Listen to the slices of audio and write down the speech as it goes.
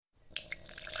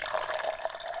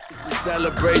It's a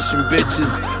celebration,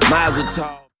 bitches. Mazel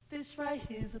tov. This right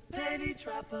here's a penny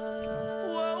dropper.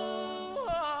 Whoa.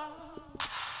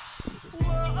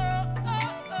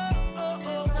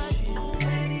 This right here's a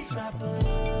penny dropper.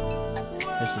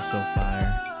 This was so fire.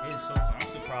 It's so far. I'm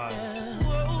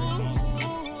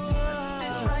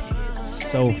surprised.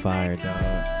 So fire, dog.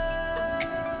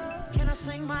 Can I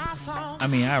sing my song? I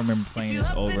mean, I remember playing this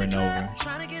over and over.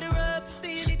 Trying to get her up.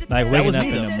 Like waking was up me,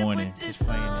 in though. the morning, just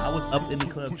playing it. I was up in the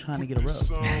club trying to get a rub.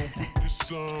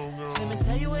 Let me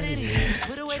tell you what it is.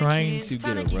 Put away the Trying kids. to get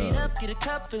Time a to get it rub. up. Get a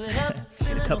cup, fill it up.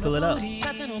 Get a cup, fill it up.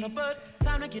 Touching on a butt.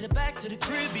 Time to get it back to the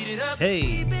crib. Beat it up. Hey.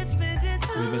 We've been spending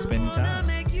time. We've been spending time. Wanna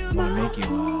make you Wanna mine. make you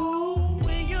mine.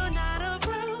 When you're not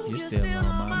around, You're still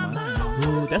on my mind.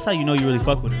 Ooh, that's how you know you really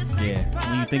fuck with her. Yeah.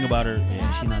 When you think about her and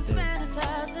she not there.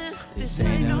 Fantasizing. This ain't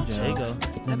ain't no no joke. There you joke. go.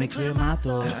 Let me clear my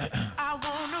throat. I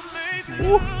wanna make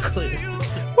Ooh, clear.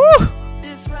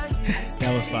 this right here.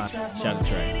 That was fire. Shout out to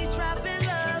Trey. Shout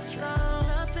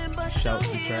to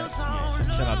the track. Yeah,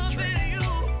 shout out to Trey.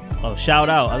 Oh, shout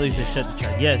out. I thought you said shut the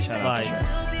track. Yes, Shout out like.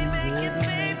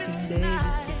 to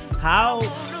How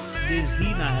did he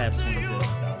not have 20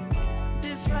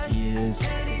 bills? He is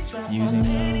using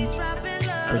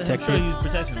Protect protection. use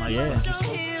protection. Like, Yeah.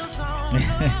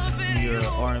 You're an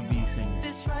R&B singer.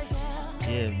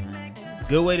 Yeah, man.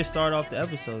 Good way to start off the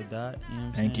episode, Dot. You know what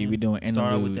I'm Thank you. saying? We doing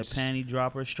Start out with the interludes. panty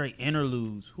dropper, straight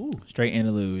interludes. Whew. Straight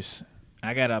interludes.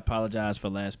 I gotta apologize for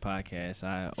last podcast.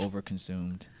 I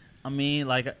overconsumed. I mean,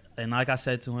 like I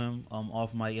said to him,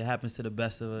 off mic, it happens to the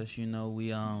best of us. You know,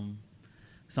 we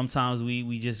sometimes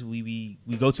we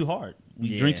go too hard.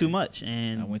 We drink Yeah. too much,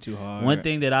 and I went too hard. one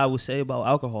thing that I would say about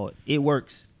alcohol, it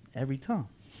works every time.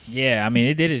 Yeah, I mean,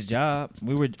 it did its job.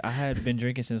 I had been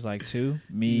drinking since like 2.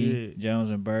 Me, Yeah. Jones,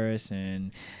 and Burris,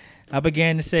 and I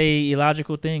began to say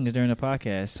illogical things during the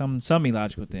podcast. Some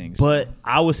illogical things. But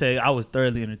I would say I was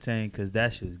thoroughly entertained because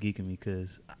that shit was geeking me.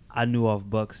 Because I knew off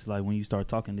Bucks, like when you start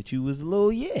talking, that you was a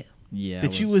little yeah,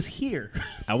 that you was here.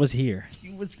 I was here.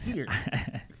 You was here.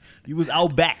 You was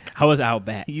out back. I was out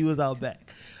back. You was out back.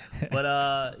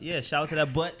 But yeah, shout out to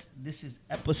that. But this is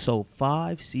episode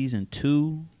 5, season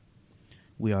 2.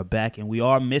 We are back, and we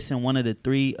are missing one of the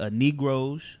 3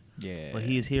 Negroes. Yeah, But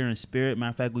he is here in spirit. Matter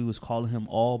of fact, we was calling him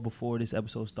all before this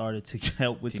episode started to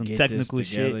help with to some get technical this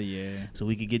together, shit, Yeah, so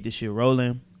we could get this shit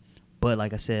rolling. But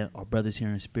like I said, our brothers here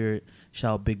in spirit.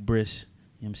 Shout out Big Briss. You know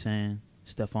what I'm saying?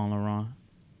 Stephon Laurent.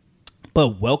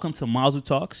 But welcome to Mazel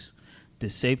Talks, the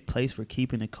safe place for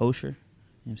keeping it kosher. You know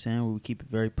what I'm saying? Where we keep it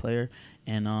very player.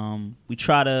 And we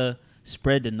try to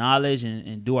spread the knowledge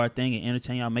and do our thing and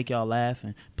entertain y'all, make y'all laugh,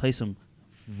 and play some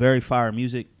very fire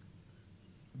music.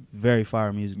 Very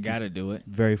fire music. gotta do it.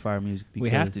 Very fire music. We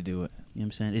have to do it. You know what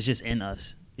I'm saying? It's just in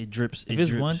us. It drips. If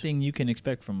it's one thing you can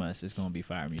expect from us, it's gonna be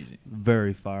fire music.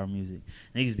 Very fire music.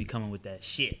 Niggas be coming with that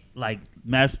shit. Like,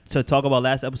 to talk about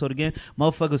last episode again,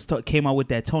 motherfuckers came out with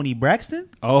that Tony Braxton.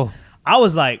 Oh, I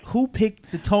was like, who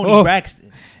picked the Tony Oh.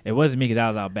 Braxton? it wasn't me because I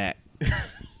was out back.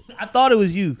 I thought it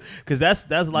was you, because that's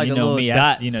like You a know little me, Dot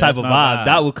that's- you know, type that's of my vibe. vibe.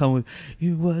 Dot would come with,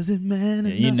 you wasn't man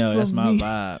Yeah, enough you know, for that's my me.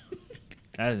 vibe.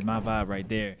 That is my vibe right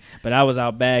there. But I was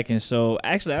out back, and so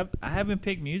actually, I haven't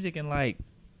picked music in like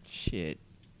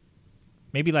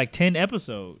maybe like 10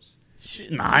 episodes.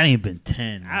 Shit, nah, I ain't been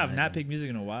 10. I have man. not picked music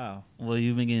in a while. Well,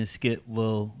 you've been getting skipped.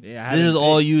 Well, Yeah, I this is haven't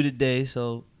all picked. you today,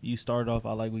 so you started off.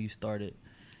 I like where you started.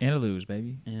 Interludes,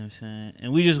 baby. You know what I'm saying?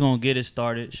 And we just going to get it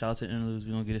started. Shout out to Interludes.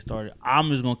 We're going to get it started. I'm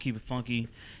just going to keep it funky,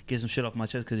 get some shit off my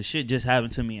chest, because the shit just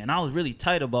happened to me. And I was really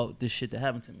tight about this shit that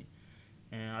happened to me.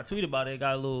 And I tweeted about it.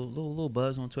 Got a little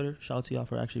buzz on Twitter. Shout out to y'all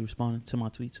for actually responding to my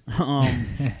tweets.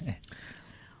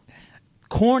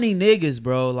 Corny niggas,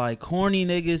 bro. Like, corny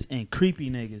niggas and creepy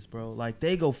niggas, bro. Like,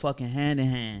 they go fucking hand in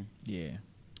hand. Yeah.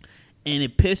 And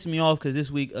it pissed me off because this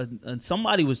week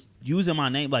somebody was using my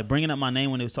name, like bringing up my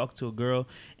name when they was talking to a girl.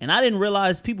 And I didn't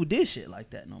realize people did shit like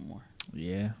that no more.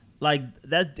 Yeah. Like,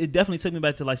 that, it definitely took me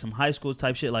back to like some high school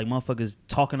type shit, like motherfuckers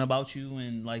talking about you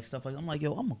and like stuff like that. I'm like,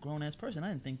 yo, I'm a grown ass person. I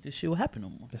didn't think this shit would happen no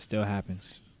more. That still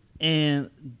happens.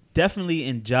 And definitely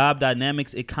in job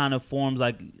dynamics, it kind of forms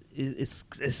like it's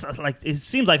like it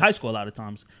seems like high school a lot of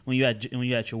times when you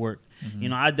at your work. Mm-hmm. You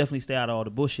know, I definitely stay out of all the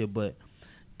bullshit, but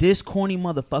this corny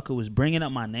motherfucker was bringing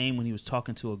up my name when he was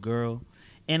talking to a girl,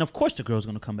 and of course the girl's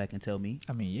gonna come back and tell me.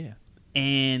 I mean, yeah.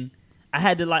 And I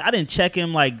had to I didn't check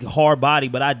him like hard body,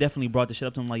 but I definitely brought the shit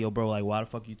up to him like, yo, bro, like, why the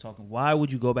fuck are you talking? Why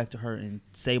would you go back to her and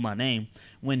say my name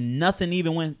when nothing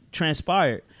even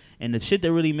transpired? And the shit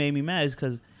that really made me mad is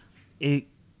because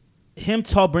him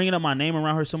bringing up my name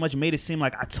around her so much made it seem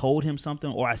like I told him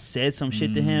something or I said some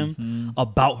shit to him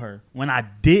about her when I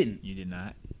didn't. You did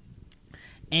not.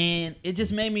 And it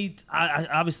just made me. I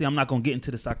obviously I'm not gonna get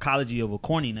into the psychology of a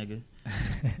corny nigga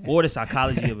or the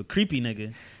psychology of a creepy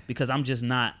nigga because I'm just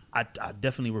not. I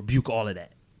definitely rebuke all of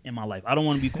that in my life. I don't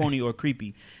want to be corny or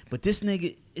creepy, but this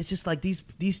nigga, it's just like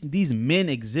these men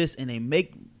exist and they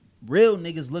make real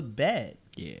niggas look bad.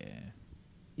 Yeah.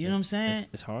 You know what I'm saying?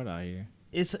 It's hard out here.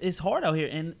 It's hard out here,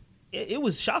 and it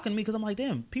was shocking me because I'm like,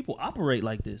 damn, people operate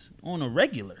like this on a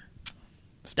regular.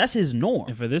 That's his norm.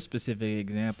 And for this specific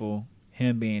example,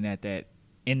 him being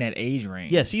in that age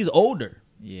range. Yes, he's older.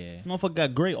 Yeah. This motherfucker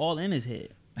got gray all in his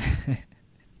head.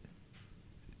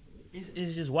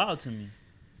 It's just wild to me.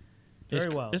 Very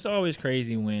wild. It's always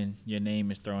crazy when your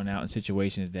name is thrown out in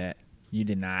situations that you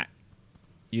did not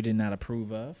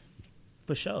approve of.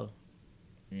 For sure.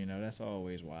 You know, that's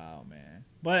always wild, man.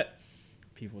 But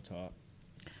people talk.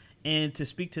 And to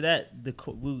speak to that, the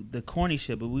corny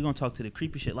shit, but we're going to talk to the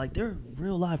creepy shit. Like, they're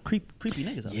real live creepy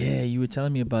niggas out there. Yeah, you were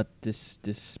telling me about this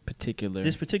particular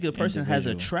person has a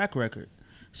individual. track record.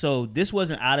 So this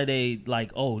wasn't out of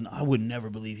like, oh, I would never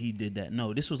believe he did that.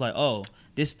 No, this was like, oh,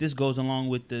 this goes along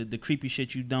with the creepy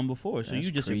shit you've done before. So That's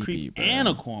you just creepy, a creep bro. and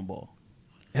a cornball.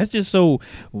 That's just so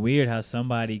weird how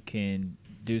somebody can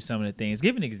do some of the things.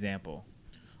 Give an example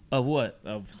Of what?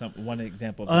 of one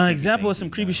example. Of An example of some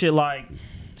creepy shit like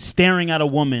staring at a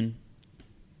woman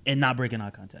and not breaking eye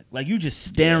contact. Like you just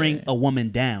staring a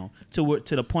woman down to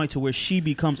the point to where she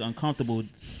becomes uncomfortable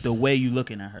the way you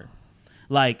looking at her.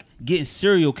 Like getting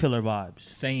serial killer vibes.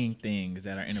 Saying things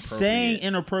that are inappropriate. Saying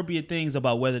inappropriate things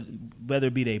about whether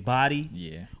it be their body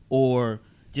Yeah. or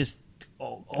just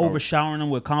overshowering them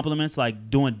with compliments, like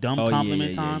doing dumb Oh, yeah,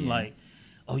 compliment yeah, yeah, time. yeah. Like,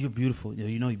 oh, you're beautiful. Yo,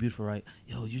 you know you're beautiful, right?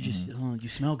 Yo, you just you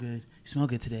smell good. You smell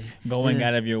good today. Going Yeah.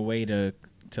 out of your way to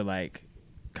like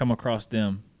come across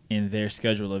them in their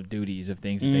schedule of duties of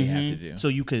things that they have to do. So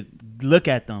you could look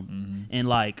at them and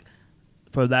like,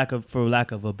 for lack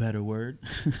of a better word,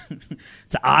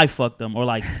 to eye fuck them or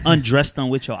like undress them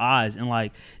with your eyes, and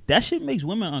like that shit makes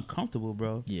women uncomfortable,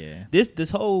 bro. Yeah.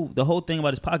 The whole thing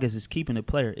about this podcast is keeping it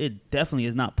player. It definitely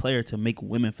is not player to make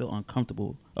women feel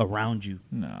uncomfortable around you.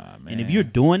 Nah, man. And if you're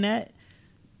doing that,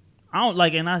 I don't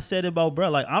like. And I said about bro,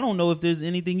 like I don't know if there's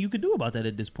anything you could do about that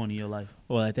at this point in your life.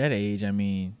 Well, at that age, I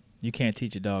mean, you can't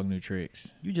teach a dog new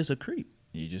tricks. You just a creep.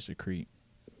 You just a creep.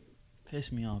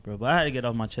 Pissed me off, bro. But I had to get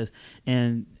off my chest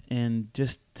and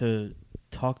just to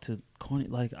talk to corny.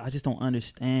 Like I just don't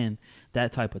understand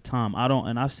that type of time. I don't.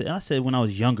 And I said when I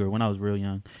was younger, when I was real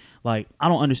young, like I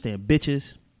don't understand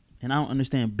bitches, and I don't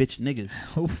understand bitch niggas.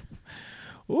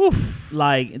 Oof.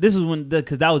 Like this is when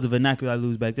because that was the vernacular I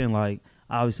used back then. Like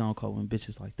I obviously don't call women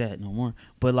bitches like that no more.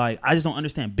 But like I just don't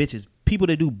understand bitches. People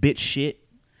that do bitch shit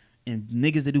and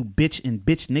niggas that do bitch and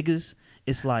bitch niggas.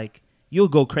 It's like you'll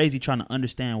go crazy trying to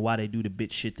understand why they do the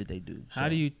bitch shit that they do. So, How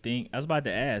do you think? I was about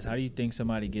to ask. How do you think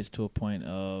somebody gets to a point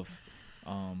of?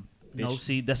 No,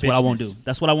 see, that's what I won't do. bitchness?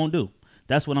 That's what I won't do.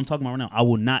 That's what I'm talking about right now. I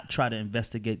will not try to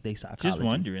investigate their psychology. Just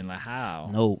wondering, like how?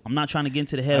 No, I'm not trying to get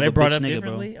into the head Are of they a brought bitch up nigga,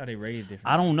 differently? bro. Are they raised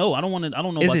differently? I don't know. I don't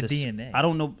know Is about it this. DNA? I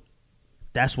don't know.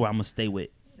 That's where I'm gonna stay with.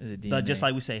 Is it DNA? Just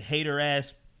like we say, hater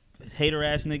ass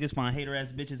niggas find hater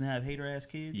ass bitches and have hater ass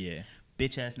kids. Yeah.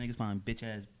 Bitch ass niggas find bitch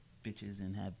ass bitches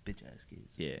and have bitch ass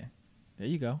kids. Yeah. There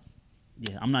you go.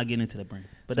 Yeah, I'm not getting into that brain.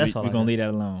 But So that's all. we're I gonna got. leave that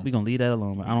alone. We're gonna leave that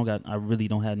alone. Man. I really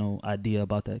don't have no idea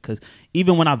about that. Because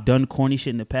even when I've done corny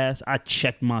shit in the past, I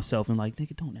checked myself and like,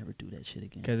 nigga, don't ever do that shit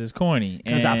again. Because it's corny.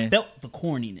 Because I And felt the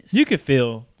corniness. you could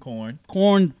feel corn.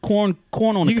 corn on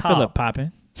You the can feel it cob.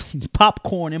 popping.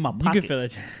 Popcorn in my You pockets. can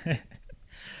feel it.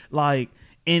 Like,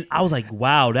 and I was like,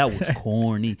 wow, that was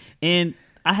corny. And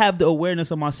I have the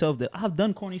awareness of myself that I've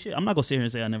done corny shit. I'm not gonna sit here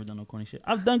and say I never done no corny shit.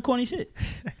 I've done corny shit,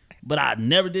 but I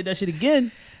never did that shit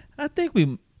again. I think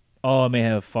we all may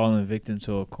have fallen victim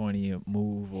to a corny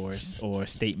move or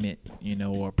statement,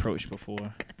 or approach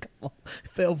before.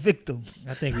 Fell victim.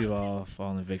 I think we've all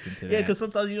fallen victim to that. Yeah, because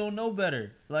sometimes you don't know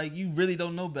better. Like you really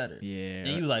don't know better. Yeah. And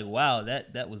you like, wow,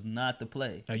 that was not the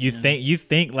play. Or you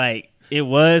think like it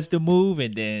was the move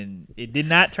and then it did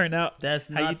not turn out That's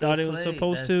how not you thought the it was play.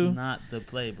 supposed That's to. not the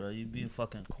play, bro. You being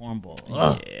fucking cornball.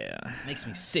 Ugh. Yeah. Makes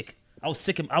me sick. I was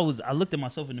sick. I looked at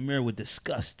myself in the mirror with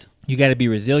disgust. You got to be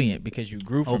resilient because you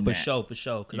grew from For that. sure.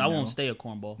 Because You I won't know? stay a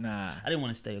cornball. Nah. I didn't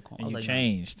want to stay a cornball. I And was you like,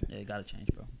 changed. Nah. Yeah, gotta change,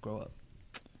 bro. Grow up.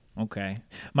 Okay.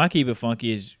 My keep it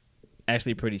funky is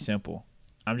actually pretty simple.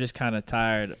 I'm just kind of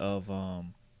tired of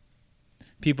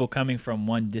people coming from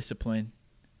one discipline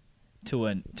to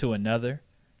another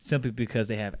simply because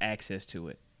they have access to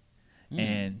it.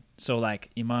 And so like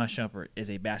Iman Shumpert is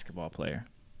a basketball player.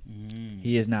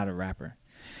 He is not a rapper.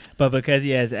 But because he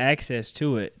has access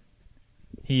to it,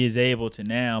 he is able to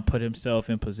now put himself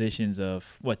in positions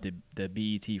of the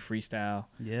BET freestyle.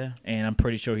 Yeah. And I'm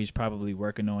pretty sure he's probably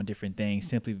working on different things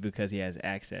simply because he has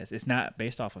access. It's not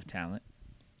based off of talent.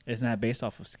 It's not based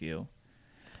off of skill.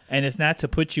 And it's not to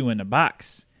put you in the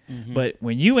box. Mm-hmm. But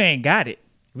when you ain't got it,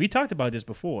 we talked about this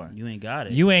before. You ain't got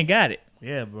it. You ain't got it.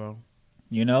 Yeah, bro.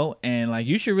 You know, and like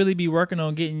you should really be working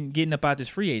on getting up out this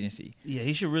free agency. Yeah,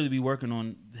 he should really be working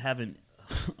on having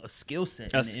a skill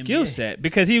set. A skill set,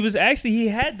 because he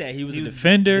had that. He was a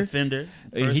defender. Defender.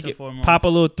 He First could and foremost. pop a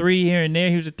little three here and there.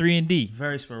 He was a 3 and D.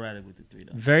 Very sporadic with the three,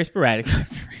 though. Very sporadic.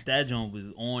 That joint was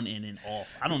on and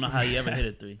off. I don't know how he ever hit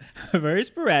a three. Very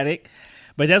sporadic,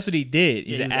 but that's what he did.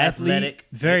 He's Yeah, an he was athlete, athletic.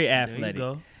 very There athletic. you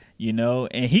go. You know,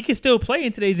 and he can still play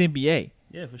in today's NBA.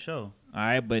 Yeah, for sure. All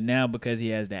right, but now because he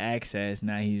has the access,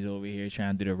 now he's over here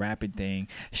trying to do the rapping thing.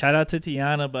 Shout out to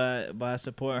Tiana by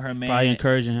supporting her man. Probably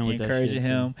encouraging him with encouraging that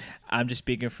shit, him. I'm just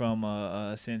speaking from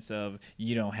a sense of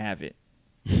you don't have it,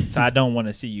 so I don't want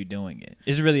to see you doing it.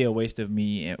 It's really a waste of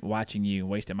me and watching you,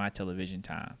 wasting my television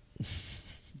time.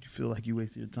 You feel like you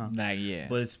wasted your time. Like, yeah,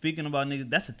 But speaking about niggas,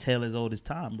 that's a tale as old as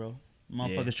time, bro.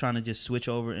 Motherfuckers trying to just switch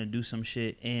over and do some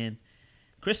shit. And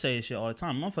Chris say this shit all the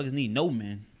time. Motherfuckers need no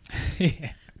men.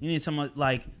 You need someone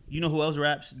like, you know who else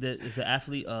raps that is an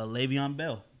athlete? Le'Veon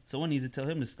Bell. Someone needs to tell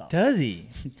him to stop. Does he?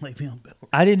 Le'Veon Bell.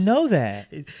 I didn't know that.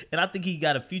 And I think he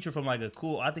got a feature from like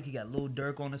I think he got Lil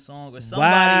Durk on the song or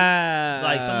somebody. Wow.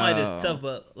 Like somebody that's tough,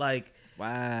 but like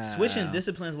Wow. switching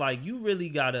disciplines, like you really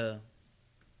gotta.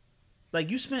 Like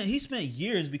he spent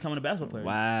years becoming a basketball player.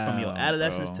 Wow, From your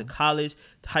adolescence bro. to college,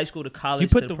 to high school to college. You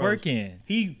put to the pros. work in.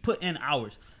 He put in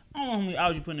hours. I don't know how many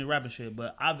hours you put in the rapping shit,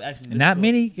 but I've actually Not listened to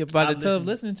many. it. By the I've time listened-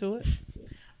 listening to it.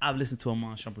 I've listened to a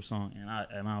Mon Shumpert song,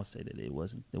 and I'll say that it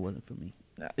wasn't for me.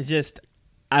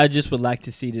 I just would like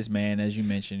to see this man, as you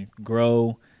mentioned,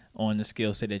 grow on the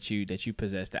skill set that you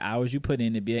possess. The hours you put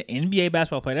in to be an NBA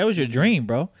basketball player, that was your dream,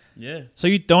 bro. Yeah, So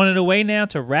you throwing it away now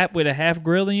to rap with a half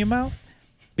grill in your mouth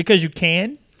because you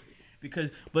can?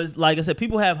 but it's like I said,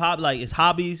 people have it's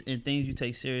hobbies and things you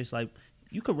take serious. Like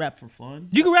you could rap for fun.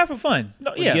 You can rap for fun.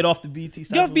 No, Or yeah, get off the BT.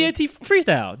 Get off BAT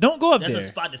freestyle. Don't go up That's there. a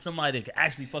spot that somebody that can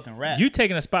actually fucking rap. You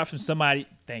taking a spot from somebody.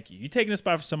 Thank you. You taking a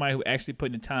spot from somebody who actually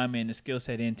putting the time in, the skill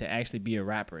set in to actually be a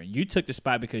rapper. And you took the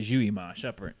spot because you Iman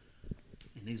Shumpert.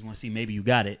 And niggas want to see maybe you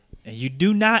got it. And you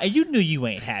do not. And you knew you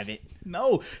ain't have it.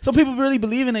 No, some people really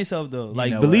believe in themselves though.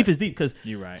 Like know belief what? is deep because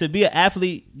You're right. to be an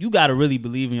athlete, you got to really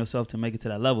believe in yourself to make it to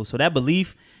that level. So that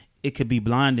belief, it could be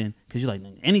blinding because you're like,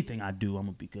 anything I do, I'm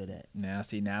gonna be good at. Now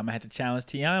I'm gonna have to challenge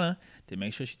Tiana to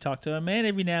make sure she talk to her man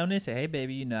every now and then. Say, hey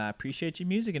baby, I appreciate your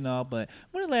music and all, but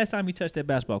when the last time you touched that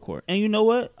basketball court? And you know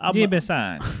what? You ain't been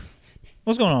signed.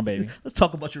 What's going on, baby? Let's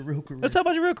talk about your real career. Let's talk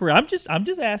about your real career. I'm just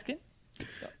asking.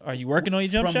 Are you working on your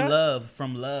jump from shot? love. She's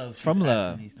From asking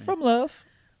love. these things. From love.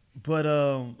 But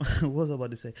what was I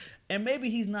about to say? And maybe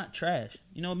he's not trash.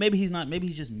 Maybe he's not. Maybe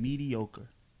he's just mediocre.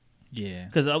 Yeah.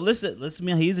 Because listen,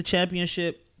 man, he's a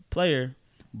championship player,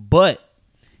 but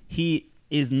he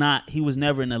is not. He was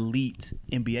never an elite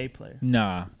NBA player.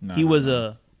 Nah. He was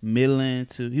a middling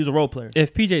to. He was a role player.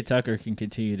 If PJ Tucker can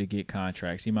continue to get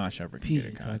contracts, Iman Shumpert can get a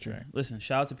PJ contract. Tucker. Listen,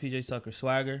 shout out to PJ Tucker,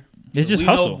 swagger. It's just we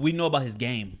hustle. We know about his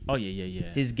game. Oh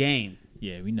yeah. His game,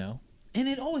 Yeah, we know. and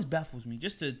it always baffles me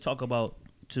just to talk about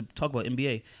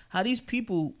NBA. How these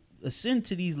people ascend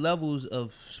to these levels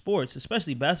of sports,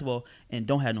 especially basketball, and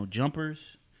don't have no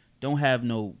jumpers, don't have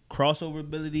no crossover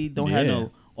ability, don't have Yeah.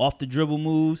 no off the dribble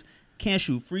moves, can't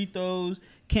shoot free throws,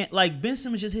 can't like Ben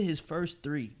Simmons just hit his first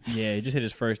three. Yeah, he just hit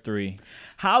his first three.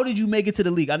 How did you make it to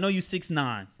the league? I know you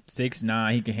 6'9",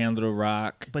 6'9", he can handle the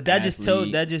rock. but that's just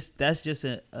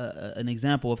athlete. an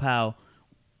example of how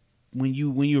when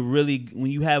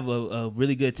you have a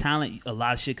really good talent, a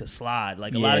lot of shit could slide.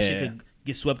 Like a lot of shit Yeah. could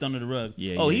get swept under the rug.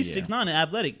 Yeah, He's yeah. 6'9" and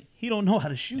athletic. He don't know how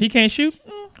to shoot. He can't shoot?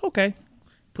 Okay.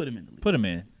 Put him in the league. Put him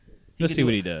in. He Let's can see do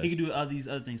what it. he does. He can do all these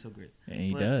other things so great. And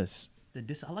he But does.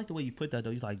 I like the way you put that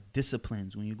though. He's like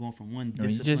disciplines when you're going from one I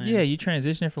mean, discipline. you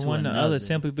transitioning from to one to another. other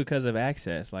simply because of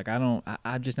access. Like I'm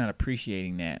just not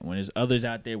appreciating that. When there's others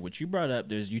out there, what you brought up,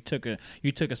 you took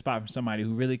a spot from somebody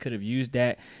who really could have used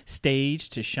that stage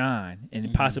to shine and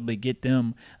Mm-hmm. possibly get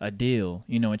them a deal,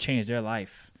 and change their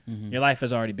life. Mm-hmm. Your life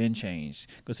has already been changed.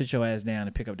 Go sit your ass down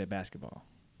and pick up that basketball.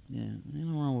 Yeah, ain't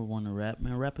no wrong with wanting to rap,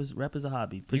 man. Rap is a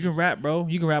hobby. You can rap, bro.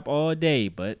 You can rap all day,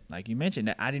 but like you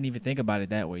mentioned, I didn't even think about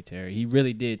it that way, Terry. He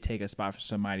really did take a spot for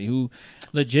somebody who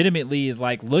legitimately is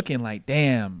like looking like,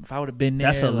 damn, if I would have been there.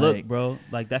 That's a like, look, bro.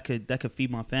 Like that could feed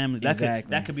my family. Exactly.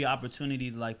 That could be an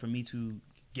opportunity, like for me to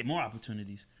get more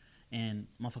opportunities. And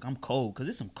motherfucker, I'm cold because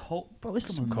there's some cold, bro.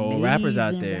 There's some cold rappers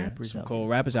out amazing there. rappers Some out cold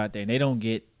rappers out there. And they don't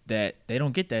get that they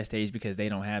don't get that stage because they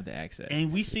don't have the access.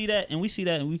 And we see that, and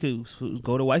we could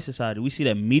go to white society. We see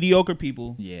that mediocre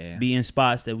people be in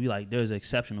spots that we like. There's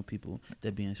exceptional people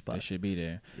that be in spots. They should be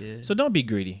there. Yeah. So don't be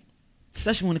greedy.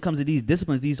 Especially when it comes to these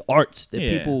disciplines, these arts that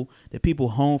Yeah. people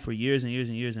hone for years and years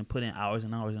and years and put in hours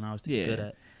and hours and hours to get good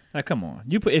at. Like, come on.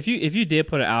 If you did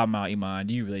put an album out, Iman,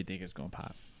 do you really think it's gonna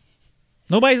pop?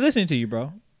 Nobody's listening to you,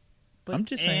 bro. But, I'm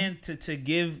just saying.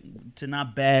 And to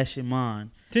not bash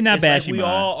Iman. To not it's bash like we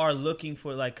Iman. all are looking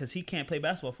for, like, because he can't play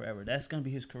basketball forever. That's going to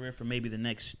be his career for maybe the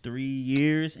next 3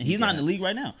 years. And he's not in the league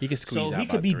right now. He could squeeze so out he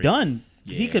could about be 3. done.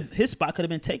 Yeah. His spot could have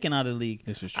been taken out of the league.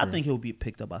 This is I true. think he'll be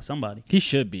picked up by somebody. He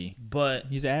should be. But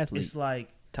He's an athlete. it's like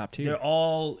Top tier.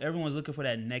 everyone's looking for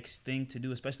that next thing to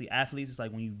do, especially athletes. It's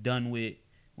like when you're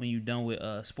done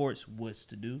with sports, what's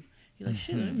to do? You're like,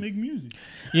 shit, I make music.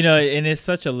 You know, and it's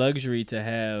such a luxury to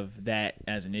have that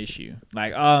as an issue.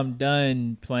 Like, oh, I'm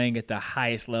done playing at the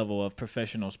highest level of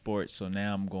professional sports, so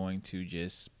now I'm going to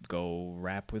just go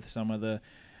rap with some of the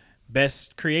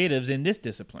best creatives in this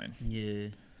discipline. Yeah.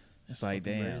 It's like,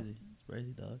 Fucking damn, crazy. It's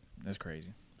crazy, dog. that's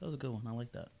crazy. That was a good one. I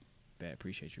like that. Bad,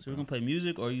 appreciate you, So we're bro. gonna play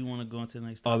music, or you want to go into the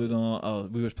next Oh,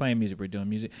 topic? we was playing music. We're doing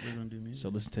music. We're gonna do music. So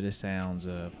listen to the sounds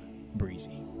of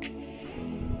Breezy.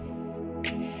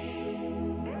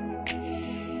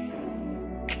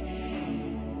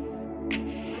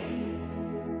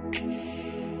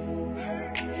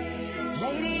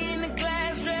 Lady in the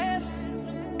glass dress,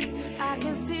 I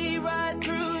can see right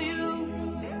through you.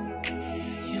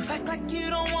 You act like you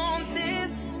don't want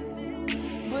this,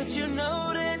 but you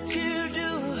know that you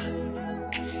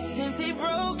do. Since he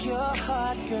broke your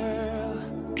heart, girl,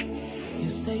 you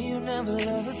say you never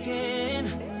love again,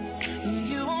 and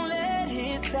you won't let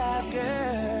it stop,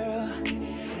 girl.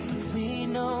 But we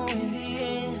know in the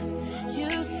end,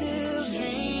 you still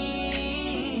dream.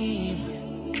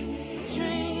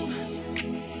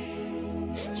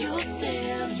 You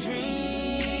still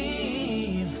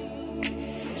dream.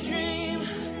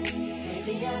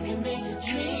 Maybe I can make your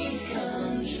dreams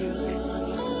come true.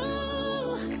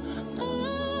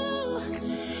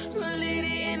 Ooh,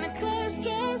 lady in the glass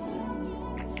dress.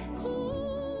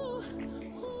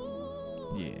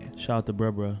 Yeah. Shout out to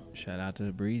bruh. Shout out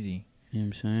to Breezy. You know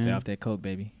what I'm saying? Stay off that coke,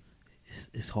 baby.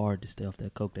 It's hard to stay off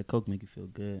that coke. That coke make you feel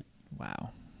good.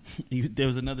 Wow. There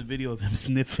was another video of him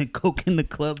sniffing coke in the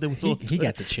club that was on He Twitter.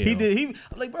 got the chill. He did.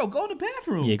 I'm like, bro, go in the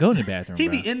bathroom. Yeah, go in the bathroom, He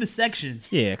bro. be in the section.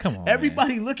 Yeah, come on.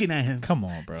 Everybody man. looking at him. Come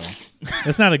on, bro.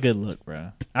 That's not a good look,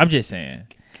 bro. I'm just saying.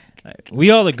 Like, we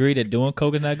all agree that doing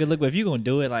coke is not a good look, but if you're going to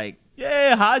do it, like,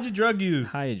 Yeah, hide your drug use.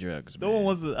 higher drugs, No man. one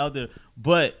wants to out there.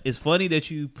 But it's funny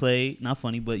that you play, not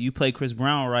funny, but you play Chris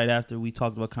Brown right after we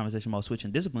talked about conversation about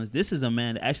switching disciplines. This is a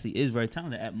man that actually is very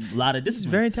talented at a lot of He's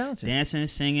disciplines. very talented. Dancing,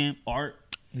 singing, art.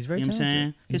 He's very You know what I'm talented.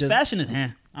 saying? He His does- fashion is,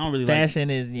 I don't really like it. Fashion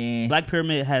is, yeah. Black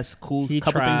Pyramid has cool, He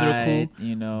couple things that are tried, cool.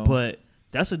 you know. But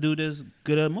that's a dude that's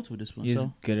good at multiple disciplines. He's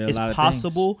so good at a it's lot of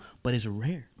possible, but it's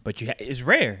rare. But it's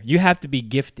rare. You have to be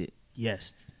gifted,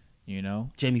 Yes. you know?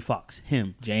 Jamie Foxx,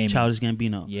 him, Jamie. Childish Gambino. You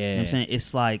know Yeah. what I'm saying?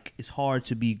 It's like, it's hard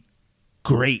to be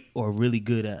great or really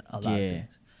good at a lot of Yeah.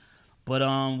 things. But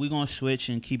we're going to switch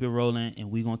and keep it rolling,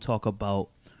 and we're going to talk about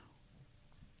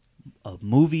a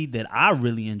movie that I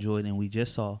really enjoyed and we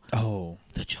just saw, Oh,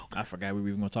 The Joker. I forgot we were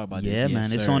going to talk about this. Yeah, Yes,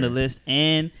 man, it's sir. on the list.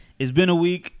 And it's been a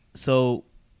week, so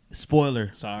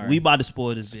spoiler. Sorry. We about to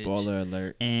spoil this bitch. Spoiler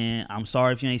alert. And I'm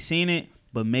sorry if you ain't seen it,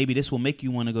 but maybe this will make you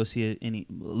want to go see it a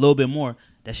little bit more.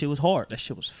 That shit was hard. That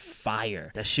shit was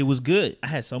fire. That shit was good. I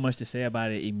had so much to say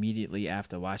about it immediately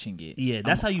after watching it. Yeah,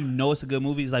 that's how you know it's a good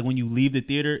movie. It's like when you leave the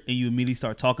theater and you immediately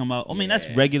start talking about. I mean, that's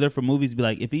Yeah. regular for movies. To be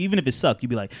like, even if it sucked, you'd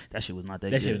be like, that shit was not that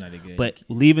good. That shit was not that good. But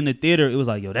leaving the theater, it was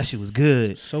like, yo, that shit was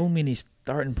good. So many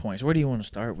starting points. Where do you want to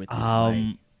start with this?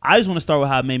 I just want to start with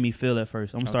how it made me feel at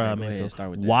first. I'm gonna start Okay, how it go made me ahead, feel.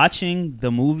 start with that. Watching the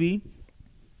movie,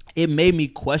 it made me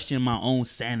question my own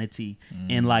sanity, Mm.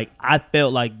 and like I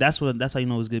felt like that's how you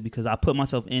know it was good, because I put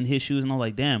myself in his shoes and I'm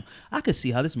like, damn, I could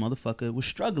see how this motherfucker was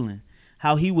struggling,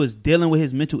 how he was dealing with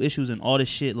his mental issues and all this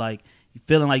shit, like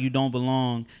feeling like you don't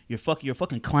belong, you're a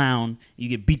fucking clown, you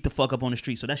get beat the fuck up on the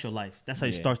street, so that's your life. That's how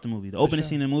it Yeah. starts the movie. The opening sure.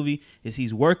 scene in the movie is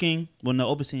he's working. Well, no, the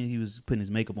opening scene he was putting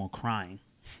his makeup on, crying.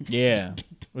 Yeah,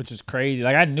 which is crazy.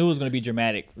 Like, I knew it was going to be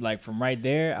dramatic. Like, from right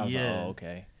there, I was Yeah. like, oh,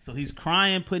 okay. So he's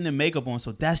crying, putting the makeup on.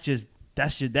 So that's just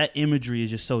that imagery is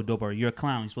just so dope. Or you're a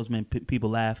clown. You're supposed to make people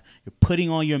laugh. You're putting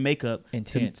on your makeup.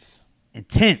 Intense.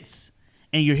 Intense.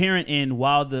 And you're hearing, and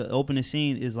while the opening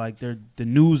scene is like the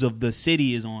news of the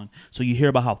city is on. So you hear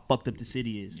about how fucked up the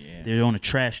city is. Yeah. They're on a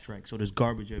trash strike. So there's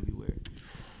garbage everywhere.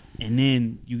 And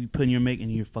then you put in your makeup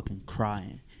and you're fucking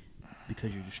crying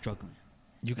because you're just struggling.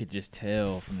 You could just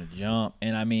tell from the jump.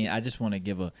 And I mean, I just want to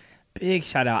give a big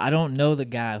shout out. I don't know the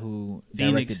guy who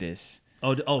directed this.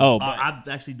 But I've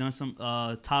actually done some.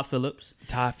 Todd Phillips.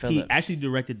 Todd Phillips. He actually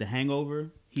directed The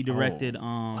Hangover. He directed.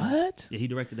 What? Yeah, he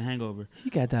directed The Hangover. He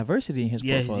got diversity in his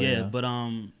portfolio. Yeah, but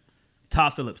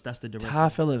Todd Phillips, that's the director.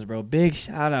 Todd Phillips, bro, big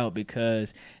shout out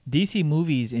because DC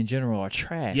movies in general are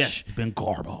trash. Yes, been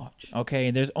garbage. Okay,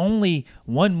 and there's only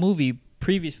one movie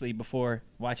previously before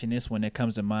watching this one that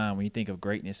comes to mind when you think of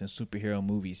greatness in superhero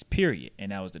movies, period,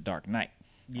 and that was The Dark Knight.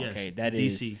 Yes, okay, that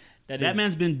DC. is That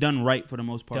man's been done right for the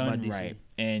most part by done DC. right,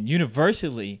 and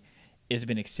universally, it's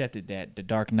been accepted that The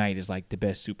Dark Knight is like the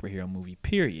best superhero movie,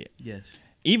 period. Yes.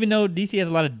 Even though DC has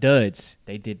a lot of duds,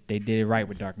 they did it right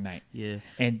with Dark Knight. Yeah.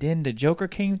 And then the Joker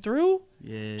came through.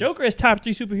 Yeah. Joker is top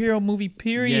 3 superhero movie,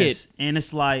 period. Yes, and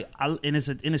it's like,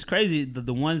 it's crazy. The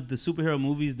superhero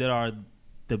movies that are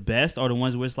the best are the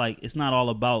ones where it's like it's not all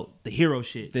about the hero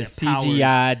shit, The that CGI,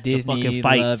 powers, the Disney fucking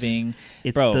fights. loving,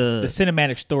 It's bro. the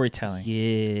cinematic storytelling.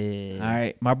 yeah. All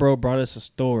right, my bro brought us a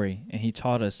story and he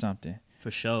taught us something. For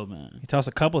sure, man. He taught us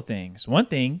a couple things. One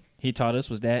thing he taught us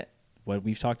was that what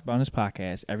we've talked about on this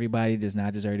podcast: everybody does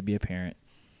not deserve to be a parent.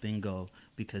 Bingo.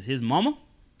 Because his mama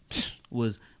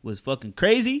was fucking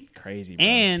crazy. Crazy, bro.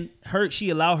 And she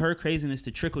allowed her craziness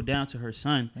to trickle down to her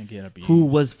son, And get abused. who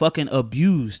was fucking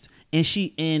abused.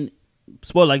 And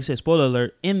like you said, spoiler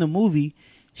alert, in the movie,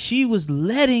 she was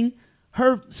letting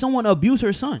someone abuse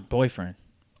her son. boyfriend.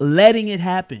 Letting it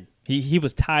happen. He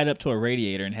was tied up to a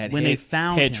radiator and had When they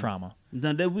found head him. trauma.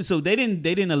 So they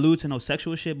didn't allude to no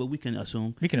sexual shit, but we can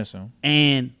assume. We can assume.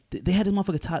 And they had this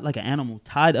motherfucker tied like an animal,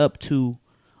 tied up to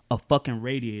a fucking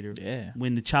radiator. Yeah.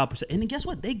 When the child and then guess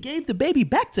what? They gave the baby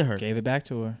back to her. Gave it back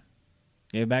to her.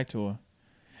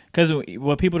 Because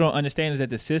what people don't understand is that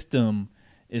the system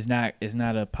is not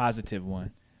a positive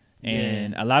one,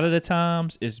 and a lot of the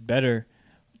times it's better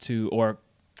or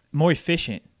more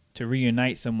efficient to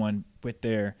reunite someone with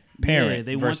their parent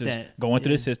they want versus that. going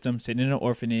through Yeah. the system, sitting in an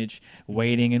orphanage,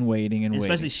 waiting and waiting and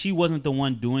Especially waiting. she wasn't the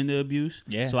one doing the abuse.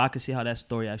 Yeah. So I could see how that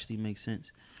story actually makes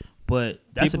sense. But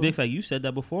that's People- a big fact. You said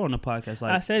that before on the podcast.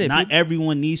 Like, I said it. Not People-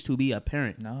 everyone needs to be a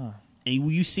parent. Nah.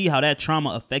 And you see how that trauma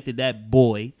affected that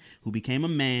boy who became a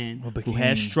man, Who who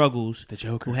had became struggles, the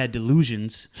Joker. who had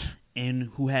delusions, and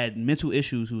who had mental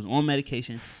issues, who was on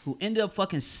medication, who ended up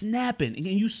fucking snapping. And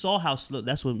you saw how slow.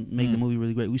 That's what made the movie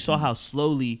really great. We saw how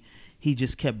slowly he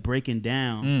just kept breaking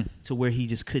down to where he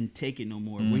just couldn't take it no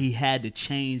more, where he had to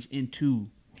change into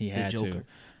He the had Joker. to.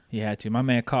 He had to. My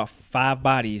man caught 5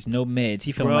 bodies, no meds.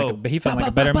 He felt Bro. like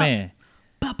a better man.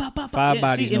 Bah, bah, bah, bah. 5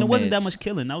 bodies, See, and no it wasn't that meds. much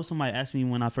killing. That was somebody asked me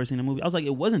when I first seen the movie. I was like,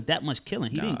 it wasn't that much killing.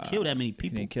 He didn't Nah, kill that many He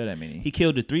people. didn't kill that many. He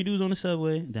killed the 3 dudes on the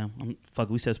subway. Damn,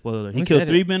 we said spoiler alert. He We killed said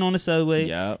 3 it. men on the subway.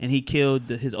 Yup. And he killed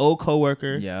his old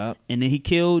coworker. Yep. And then he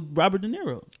killed Robert De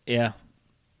Niro. Yeah.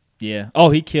 Yeah. Oh,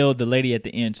 he killed the lady at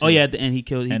the end too. Oh yeah, at the end he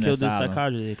killed And the Asylum.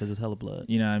 psychiatrist because it's hella blood.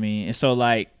 You know what I mean? And so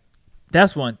like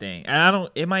that's one thing. And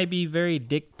it might be very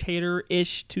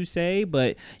dictator-ish to say,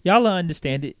 but y'all will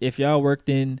understand it if y'all worked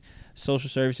in social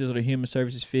services or the human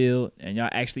services field and y'all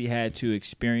actually had to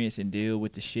experience and deal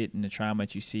with the shit and the trauma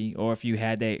that you see, or if you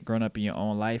had that growing up in your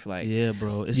own life, like Yeah,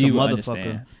 bro. It's a you motherfucker.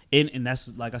 understand. And that's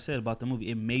like I said about the movie.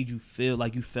 It made you feel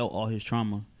like you felt all his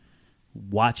trauma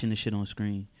watching the shit on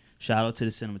screen. Shout out to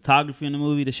the cinematography in the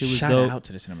movie. The shit was shout dope. out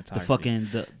to the cinematography. The fucking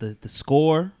the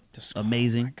score, The score,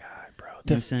 amazing. Oh my god, bro. know what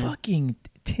The I'm saying? fucking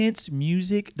tense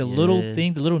music, the little Yeah.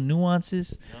 thing, the little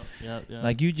nuances. Yep.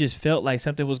 Like you just felt like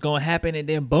something was going to happen, and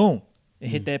then boom, it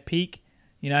hit that peak.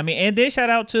 You know what I mean? And then shout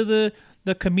out to the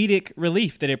comedic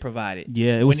relief that it provided.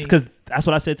 Yeah, it was because that's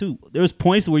what I said too. There was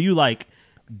points where you like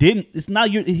didn't. It's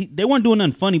not your. They weren't doing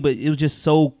nothing funny, but it was just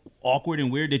so awkward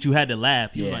and weird that you had to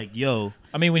laugh. He was Yeah. like, "Yo."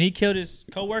 I mean, when he killed his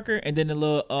coworker, and then the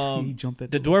little He jumped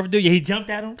at the the dwarf dude, yeah, he jumped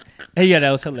at him. Hey, yeah, that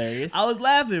was hilarious. I was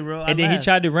laughing, bro. And then he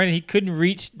tried to run, and he couldn't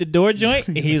reach the door joint.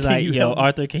 And he was Can like, you "Yo, help me?"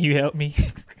 Arthur, can you help me?"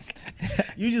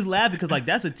 You just laugh because like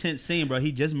that's a tense scene, bro.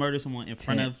 He just murdered someone in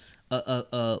front Tense.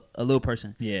 of a little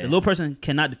person. Yeah. The little person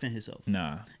cannot defend himself,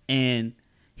 Nah, and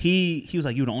he was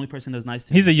like, "You're the only person that's nice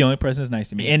to me." he's the only person that's nice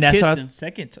to me, He and that's kissed our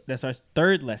him. That's our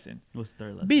third lesson. What's the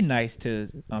third lesson? Be nice to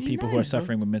Be people who are nice, bro.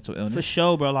 suffering with mental illness. For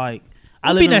sure, bro. Like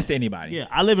Or be nice to anybody. Yeah,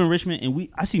 I live in Richmond, and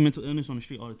I see mental illness on the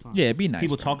street all the time. Yeah, be nice.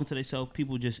 People bro. talking to themselves,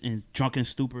 people just in drunken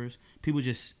stupors, people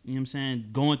just, you know what I'm saying,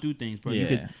 going through things, bro. You Yeah.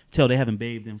 could tell they haven't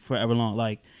bathed in forever long.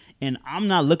 Like, and I'm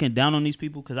not looking down on these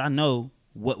people because I know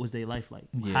what was their life like.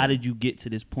 Yeah. How did you get to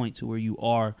this point to where you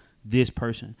are this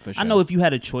person? For I sure. know if you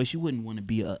had a choice, you wouldn't want to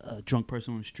be a drunk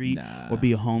person on the street Nah. or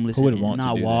be a homeless Who would and want to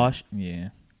not do wash. that? Yeah.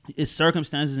 It's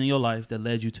circumstances in your life that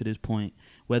led you to this point,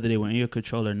 whether they were in your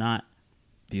control or not.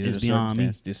 These are the beyond me.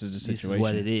 circumstances. This is the This situation. is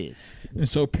what it is. And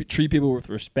so treat people with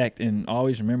respect, and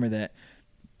always remember that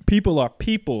people are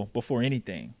people before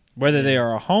anything. Whether they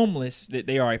are homeless, that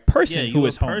they are a person Yeah, who you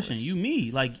is a person. homeless. You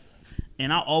me. Like,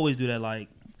 and I always do that. Like,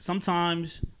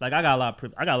 sometimes, like, I got a lot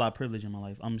of privilege in my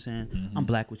life. I'm saying I'm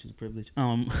black, which is a privilege.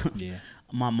 Yeah.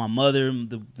 my mother,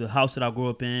 the house that I grew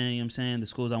up in, you know what I'm saying, the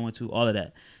schools I went to, all of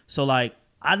that. So, like,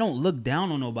 I don't look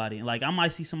down on nobody. Like, I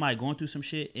might see somebody going through some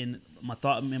shit, and my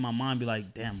thought in my mind be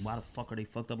like, damn, why the fuck are they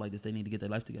fucked up like this? They need to get their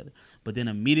life together. But then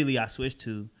immediately I switch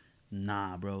to,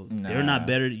 nah, bro. They're not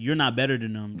better. You're not better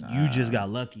than them. You just got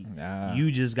lucky.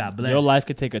 You just got blessed. Your life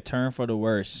could take a turn for the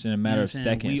worse in a You know matter what of I'm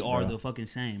saying? seconds. We are bro. the fucking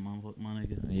same, my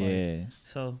nigga. Yeah. Like,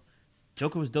 so,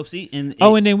 Joker was dope. See, and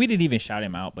And then we didn't even shout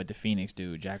him out, but the Phoenix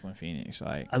dude, Jacqueline Phoenix,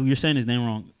 like you're saying his name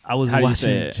wrong. I was How do you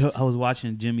say watching. it? I was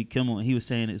watching Jimmy Kimmel, and he was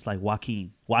saying it's like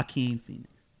Joaquin Phoenix.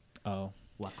 oh,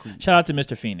 Joaquin. shout out to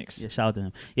Mr. Phoenix. Yeah, shout out to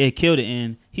him. Yeah, he killed it,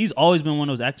 and he's always been one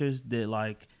of those actors that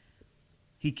like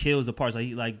he kills the parts. Like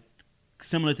he like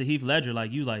similar to Heath Ledger.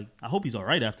 Like you like. I hope he's all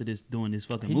right after this doing this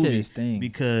fucking He movie did his thing.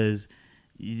 because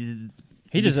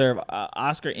He deserved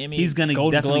Oscar, Emmy. He's gonna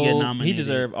Golden definitely get Globe. nominated. He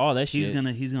deserved all that shit.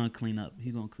 He's gonna clean up.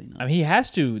 He's gonna clean up. I mean, he has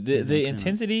to. He's gonna The clean up.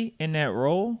 intensity in that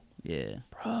role, Yeah.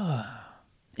 bruh.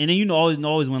 And then always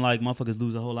when like motherfuckers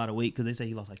lose a whole lot of weight because they say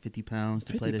he lost like 50 pounds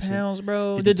to play 50 that pounds,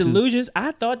 bro. 52. The delusions.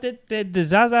 I thought that the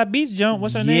Zaza Beats jump.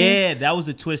 What's her shit. name? Yeah, that was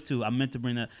the twist too. I meant to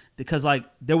bring that because like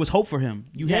there was hope for him.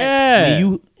 Yeah.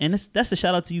 That's a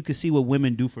shout out to you. Can see what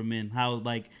women do for men. How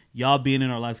like y'all being in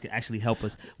our lives can actually help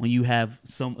us when you have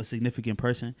a significant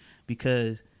person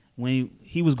because. When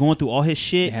he was going through all his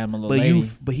shit, They had him a little lady.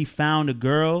 but he found a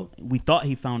girl. We thought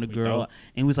he found a girl, thought.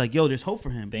 and he was like, "Yo, there's hope for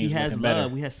him. Things he has looking love.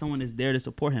 better. We have someone that's there to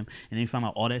support him." And then he found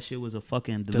out all that shit was a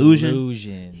fucking delusion.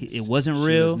 Delusions. It wasn't She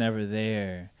real. was never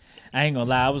there. I ain't gonna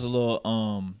lie. I was a little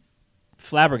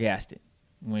flabbergasted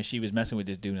when she was messing with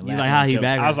this dude and You laughing like how at he jokes.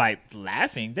 bagged her? I was like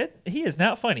laughing. That he is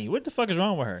not funny. What the fuck is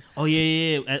wrong with her? Oh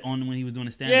yeah. On when he was doing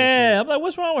the stand up. Yeah, I'm like,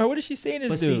 what's wrong with her? What is she saying? This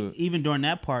But dude. see, even during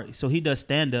that part, so he does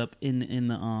stand up in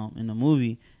the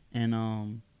movie,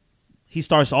 and he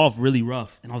starts off really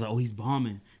rough, and I was like, oh, he's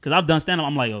bombing because I've done stand up.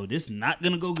 I'm like, oh, this is not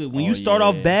gonna go good. When Oh, you start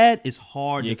off yeah. bad, it's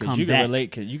hard Yeah, to because come you back. can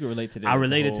relate. Cause you can relate to that. I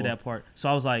related to whole- that part, so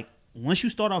I was like, once you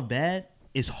start off bad,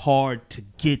 it's hard to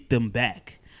get them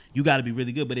back. You got to be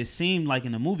really good. But it seemed like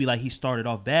in the movie, like he started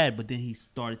off bad, but then he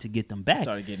started to get them back.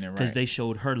 Started getting it because right. they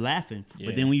showed her laughing. Yeah.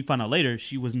 But then when you find out later,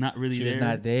 she was not really She there. was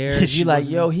not there. She You like,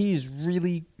 wasn't- yo, he's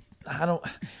really. I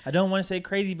don't want to say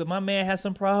crazy, but my man has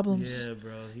some problems. Yeah,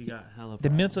 bro, he got hella. The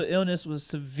problems. mental illness was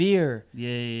severe. Yeah.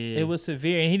 It was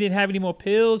severe, and he didn't have any more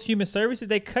pills. Human services,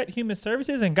 they cut human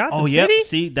services and got Oh the yeah, city.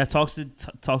 see that talks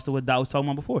to what Dot was talking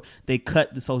about before. They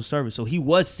cut the social service, so he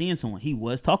was seeing someone, he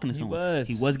was talking to He someone,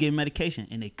 he was getting medication,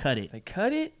 and they cut it. They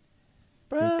cut it,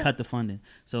 They bro. cut the funding,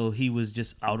 so he was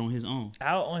just out on his own.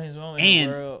 Out on his own in the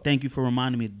And world. thank you for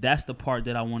reminding me. That's the part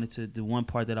that the one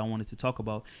part that I wanted to talk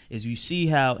about is you see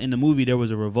how in the movie there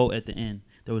was a revolt at the end.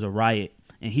 There was a riot,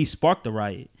 and he sparked the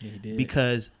riot Yeah, he did.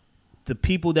 because the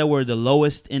people that were the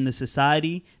lowest in the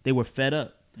society, they were fed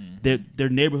up. Mm-hmm. Their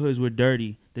neighborhoods were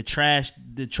dirty. The trash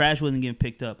wasn't getting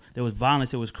picked up. There was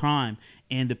violence. There was crime.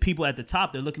 And the people at the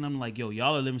top, they're looking at them like, yo,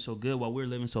 y'all are living so good while we're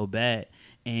living so bad.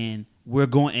 And we're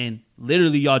going, and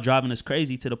literally y'all driving us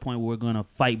crazy to the point where we're going to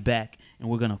fight back and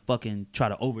we're going to fucking try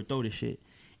to overthrow this shit.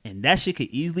 And that shit could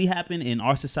easily happen in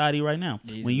our society right now.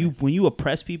 Easily. When you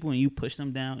oppress people and you push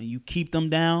them down and you keep them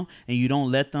down and you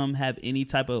don't let them have any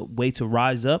type of way to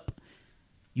rise up,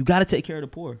 you got to take care of the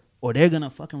poor or they're going to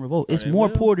fucking revolt. It's they more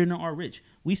will. poor than there are rich.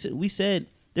 We said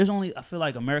there's only, I feel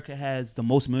like America has the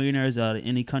most millionaires out of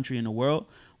any country in the world,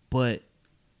 but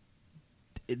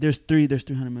there's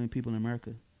 300 million people in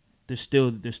America. There's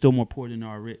still more poor than there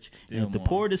are rich. Still And if the more.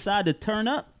 poor decide to turn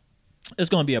up, It's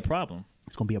gonna be a problem.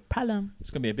 it's going to be a problem. It's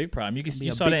gonna be a big problem. You be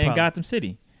you a saw big that in problem. Gotham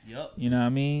City. Yep. You know what I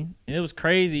mean? And it was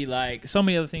crazy. Like so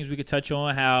many other things we could touch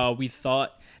on. How we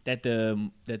thought that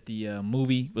the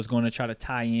movie was going to try to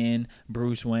tie in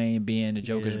Bruce Wayne being the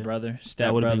Joker's Yeah. brother, That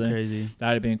step would have brother. been crazy.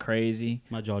 That'd have been crazy.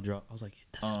 My jaw dropped. I was like,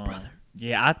 that's his brother.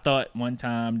 Yeah, I thought one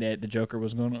time that the Joker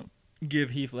was gonna give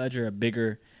Heath Ledger a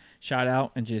bigger shout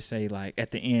out and just say like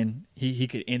at the end he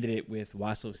could end it with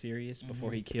 "Why so serious"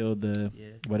 before he killed the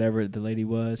whatever the lady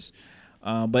was.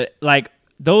 But like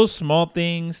those small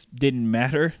things didn't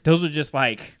matter. Those were just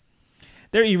like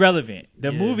they're irrelevant.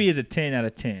 The Yeah. movie is a 10 out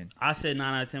of 10. I said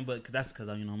 9 out of 10, but that's because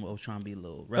I was trying to be a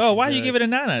little Russian Oh, why do you judge. give it a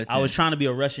 9 out of 10? I was trying to be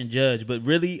a Russian judge, but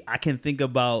really, I can think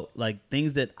about like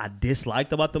things that I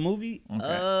disliked about the movie.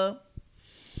 Okay.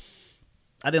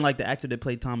 I didn't like the actor that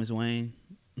played Thomas Wayne.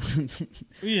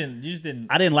 You just didn't.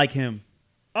 I didn't like him.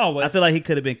 Oh, well, I feel like he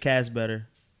could have been cast better.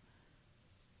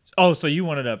 Oh, so you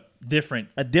wanted a different?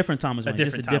 Thomas Wayne.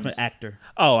 different It's a different Thomas. actor.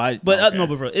 Oh, I. But okay. no,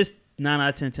 but bro, it's 9 out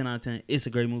of 10, 10 out of 10. It's a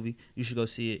great movie. You should go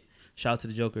see it. Shout out to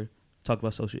the Joker. Talk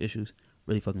about social issues.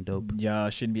 Really fucking dope. Y'all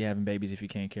shouldn't be having babies if you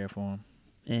can't care for them.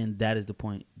 And that is the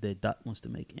point that Doc wants to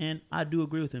make. And I do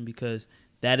agree with him because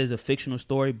that is a fictional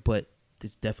story, but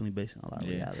it's definitely based on a lot of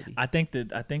reality. I think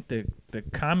the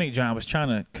comic John was trying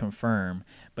to confirm,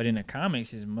 but in the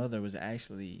comics, his mother was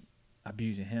actually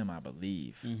abusing him, I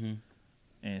believe, Mm-hmm.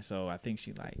 and so I think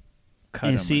she like cut him.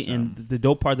 And or see, something. and the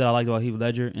dope part that I like about Heath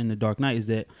Ledger in The Dark Knight is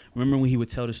that remember when he would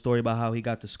tell the story about how he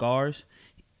got the scars?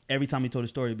 Every time he told the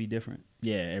story, it'd be different.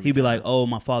 yeah, He'd be like, "Oh,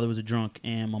 my father was a drunk,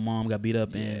 and my mom got beat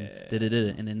up, and Yeah.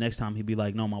 da-da-da-da." And then next time he'd be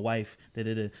like, "No, my wife,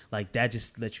 da-da-da." Like that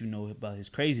just lets you know about his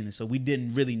craziness. So we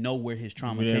didn't really know where his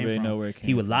trauma We came didn't really from. know where it he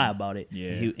came would from. lie about it,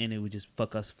 Yeah. and it would just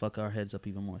fuck our heads up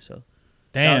even more. So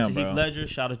damn, shout out to bro. Heath Ledger,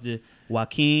 shout out to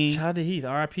Joaquin, Shout out to Heath,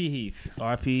 R.I.P. Heath.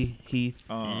 R.P. Heath,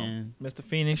 and Mr.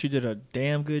 Phoenix, you did a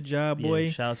damn good job, boy.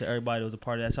 yeah, shout out to everybody that was a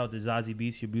part of that. Shout out to Zazie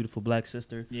Beetz, your beautiful black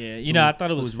sister. Yeah, you know, I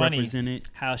thought it was who's funny represented.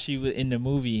 how she was in the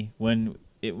movie when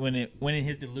in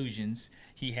his delusions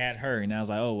he had her, and I was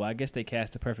like, oh, well, I guess they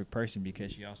cast the perfect person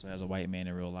because she also has a white man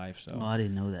in real life. So Oh, I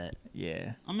didn't know that.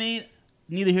 yeah, I mean,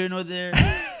 neither here nor there.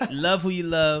 Love who you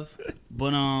love,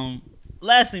 but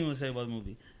last thing we'll say about the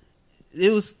movie,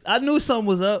 I knew something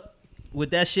was up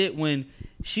with that shit when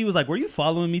she was like, "Were you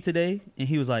following me today?" And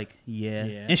he was like, "Yeah,"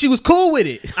 Yeah. and she was cool with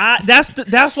it.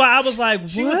 that's why I was like, what?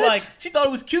 She was like, she thought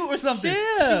it was cute or something.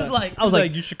 yeah. She was like, I was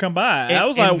like, you should come by. and, I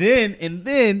was and like,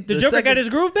 then the Joker got his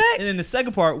groove back. And then the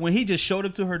second part when he just showed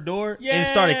up to her door Yeah, and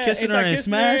started kissing her started and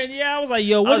kissing smashed. her, yeah, I was like,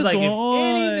 yo, I what was is like, going if on?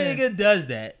 any nigga does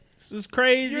that, This is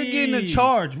crazy. you're getting a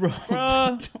charge, bro.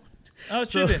 Bruh. I was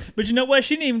tripping. But you know what?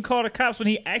 She didn't even call the cops when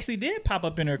he actually did pop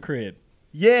up in her crib.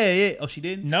 Yeah. Oh, she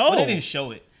didn't? No. Oh, they didn't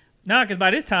show it. Nah, because by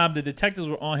this time the detectives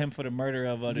were on him for the murder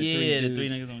of the Yeah, three the three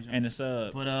dudes niggas on the and the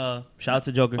sub. But shout out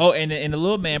to Joker. Oh, and the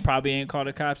little man probably ain't called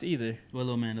the cops either. What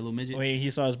little man, the little midget? When he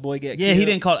saw his boy get Yeah, killed. he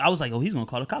didn't call. I was like, oh, he's gonna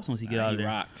call the cops once he get out of He there.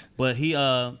 rocked. But he,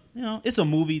 it's a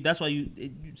movie. That's why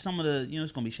some of the,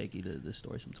 it's gonna be shaky the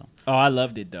story sometimes. Oh, I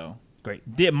loved it though. Great.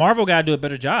 Marvel got to do a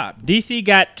better job. DC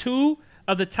got 2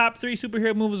 of the top 3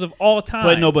 superhero movies of all time.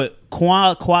 But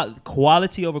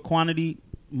quality over quantity.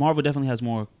 Marvel definitely has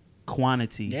more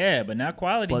quantity. Yeah, but not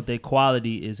quality. But their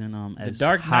quality isn't as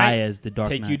Dark high Knight as the Dark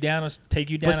take Knight. you down But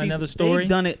see, another story. They've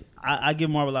done it. I give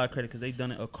Marvel a lot of credit because they've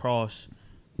done it across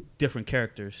different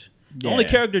characters. The Yeah. only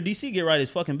character DC get right is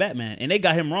fucking Batman, and they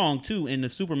got him wrong too in the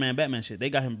Superman Batman shit. They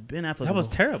got him Ben Affleck. That was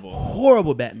terrible.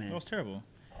 Horrible Batman. That was terrible.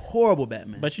 Horrible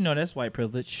Batman. But you know that's white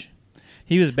privilege.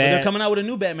 He was But bad. they're coming out with a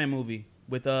new Batman movie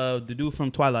with the dude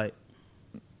from Twilight.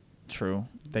 True,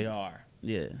 they are.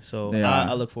 Yeah, so They I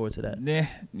are. look forward to that.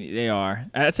 They are.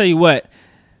 I tell you what,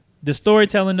 the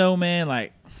storytelling though, man,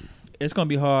 like it's gonna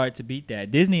be hard to beat that.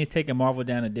 Disney is taking Marvel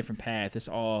down a different path. It's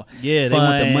all Yeah, they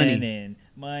want the fun money. and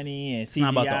money and It's CGI not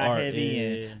about the art. heavy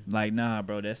Yeah. and like nah,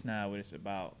 bro, that's not what it's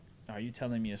about. Are you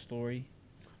telling me a story?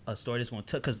 A story that's going to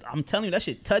touch, because I'm telling you, that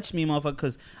shit touched me, motherfucker,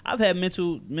 because I've had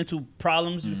mental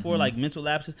problems before, like mental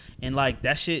lapses, and like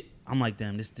that shit, I'm like,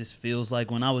 damn, this feels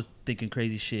like when I was thinking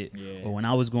crazy shit, Yeah. or when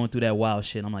I was going through that wild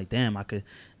shit. I'm like, damn,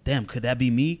 could that be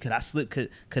me? Could I slip? Could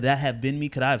that have been me?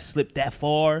 Could I have slipped that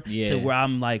far Yeah. to where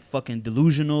I'm like fucking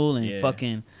delusional and Yeah.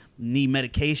 fucking need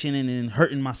medication and then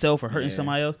hurting myself or hurting Yeah.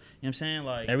 somebody else? You know what I'm saying?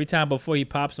 Like, Every time before he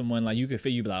pops someone, like you could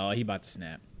feel you be like, oh, he about to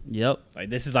snap. yep. Like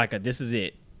this is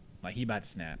it. Like he about to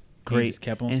snap. He Great. just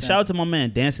kept on And snapping. shout out to my man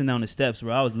dancing down the steps,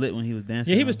 bro. I was lit when he was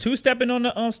dancing. Yeah, he was two-stepping on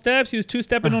the steps. He was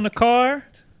two-stepping on the car.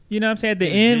 You know what I'm saying? At the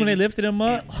He was end when they jigging. lifted him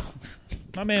up.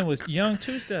 My man was young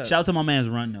two-step. Shout out to my man's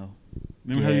run though.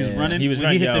 Remember how he was Yeah, running? he was When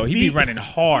running, hit the yo, he be feet? running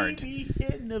hard. He be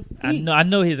hitting the I feet.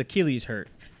 know his Achilles hurt.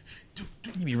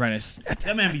 He be running.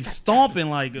 That man be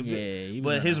stomping like a Yeah, bit. he be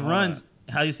But his running runs,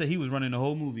 how you say he was running the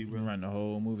whole movie, He bro. run the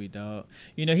whole movie, dog.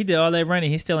 You know, he did all that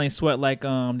running. He still ain't sweat like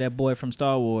that boy from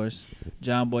Star Wars,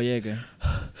 John Boyega.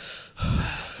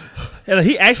 Hell,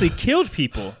 he actually killed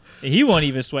people. And he wasn't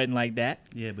even sweating like that.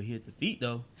 Yeah, but he hit the feet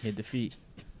though. Hit the feet.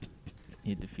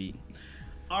 Hit the feet.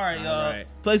 All right, All y'all.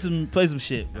 right. Play some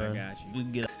shit, bro. I got you. We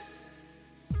can get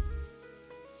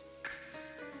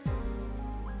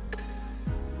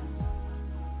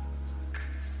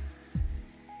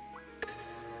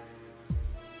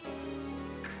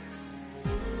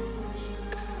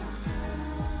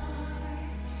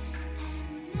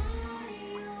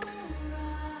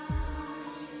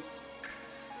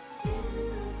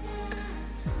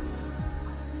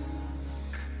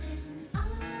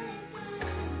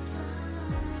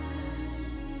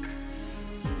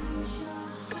Use your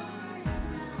heart.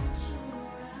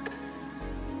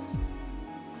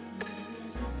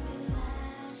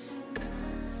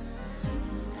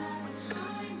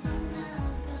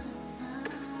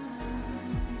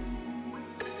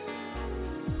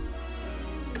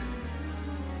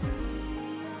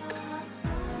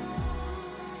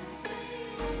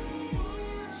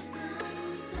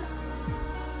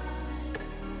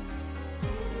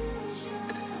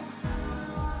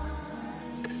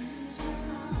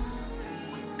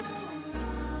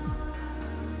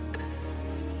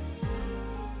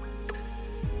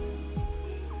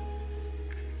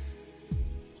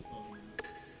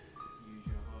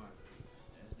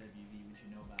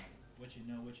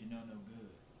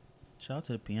 Shout out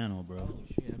to the piano, bro.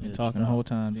 I've been Yeah, talking the stop. whole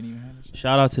time. Didn't even have this.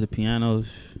 Shout out to the pianos.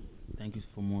 Thank you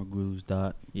for more grooves,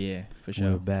 Dot. Yeah, for We're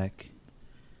sure. back.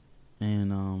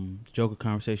 And Joker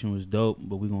conversation was dope,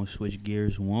 but we're gonna switch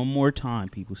gears one more time.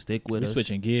 People, stick with We're us.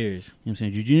 switching gears. You know what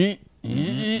I'm saying?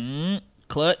 Mhm.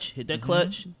 Clutch, hit that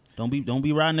clutch. Don't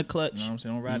be riding the clutch. You know what I'm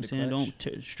saying? Don't You know ride what the I'm saying?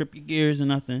 clutch. Don't strip your gears or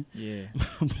nothing. Yeah.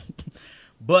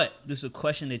 But this is a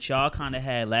question that y'all kind of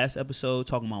had last episode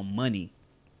talking about money,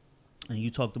 and you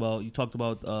talked about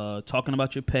talking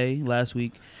about your pay last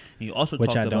week, and you also Which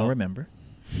talked I about don't remember.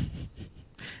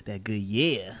 that good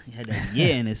yeah. You had that yeah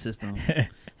in his system,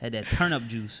 had that turn up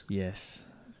juice. Yes.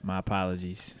 My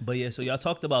apologies. But yeah, so y'all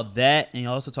talked about that, and you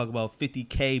also talked about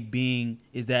 50K being,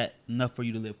 is that enough for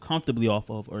you to live comfortably off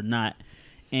of or not?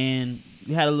 And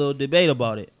we had a little debate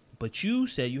about it. But you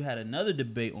said you had another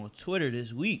debate on Twitter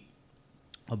this week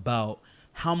about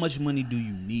how much money do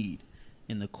you need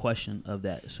in the question of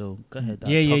that. So go ahead, Doc,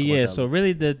 talk about that So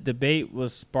really the debate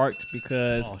was sparked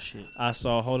because oh shit. I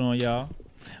saw, hold on, y'all.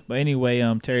 But anyway,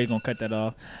 Terry's going to cut that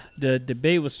off. The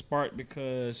debate was sparked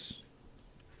because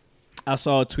I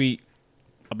saw a tweet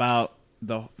about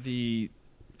the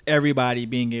everybody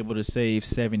being able to save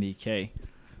 70K.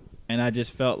 And I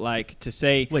just felt like to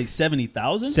say Wait,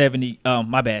 70,000? 70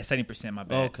 my bad, 70%, my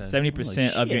bad. Okay. 70% I'm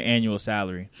of like, your shit. annual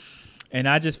salary. And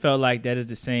I just felt like that is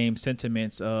the same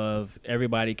sentiments of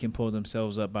everybody can pull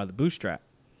themselves up by the bootstrap,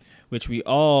 which we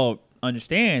all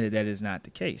understand that is not the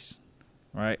case,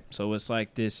 right? So it's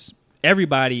like this,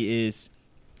 everybody is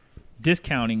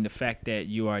discounting the fact that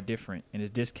you are different and is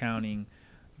discounting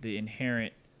the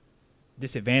inherent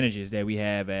disadvantages that we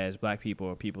have as black people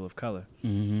or people of color.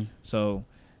 Mm-hmm. So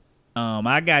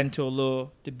I got into a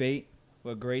little debate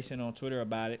with Grayson on Twitter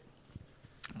about it,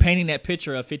 painting that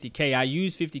picture of 50K. I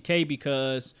use 50K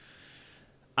because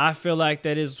I feel like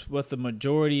that is what the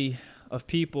majority of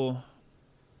people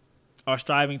are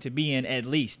striving to be in, at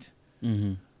least,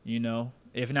 Mm-hmm. you know,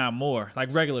 if not more, like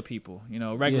regular people, you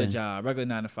know, regular Yeah. job, regular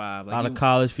 9 to 5. Like Out of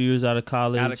college, few years out of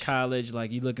college. out of college,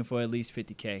 like you looking for at least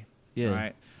 50K, Yeah.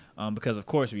 right? Because, of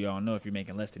course, we all know if you're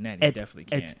making less than that, you definitely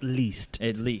can't. At least.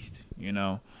 At least, you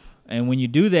know. And when you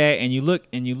do that and you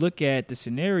look at the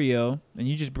scenario and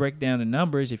you just break down the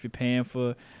numbers, if you're paying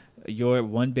for your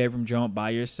one bedroom joint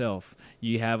by yourself,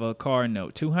 you have a car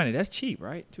note, $200, that's cheap,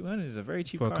 right? $200 is a very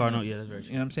cheap For a car car note. note, yeah, that's very cheap.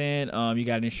 You know what I'm saying? You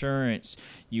got insurance,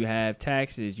 you have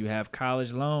taxes, you have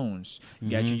college loans, you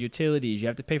got your Mhm. utilities, you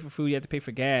have to pay for food, you have to pay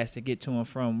for gas to get to and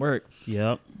from work.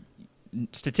 Yep.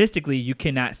 Statistically, you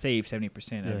cannot save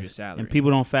 70% of Yes. your salary. And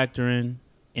people don't factor in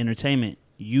entertainment.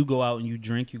 You go out and you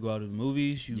drink. You go out to the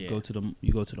movies. You Yeah. go to the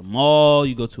mall.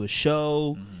 You go to a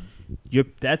show. Mhm.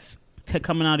 That's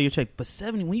coming out of your check. But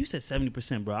 70. When you said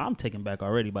 70%, bro, I'm taken back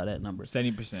already by that number.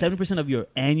 70%. 70% of your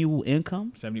annual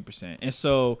income. 70%. And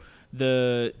so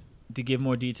to give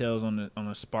more details on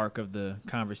the spark of the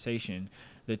conversation,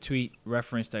 the tweet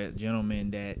referenced a gentleman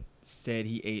that said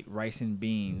he ate rice and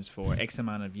beans for X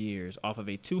amount of years off of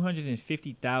a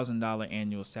 $250,000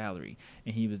 annual salary,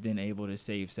 and he was then able to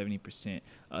save 70%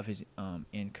 of his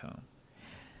income.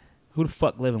 Who the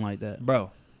fuck living like that? Bro,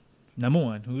 number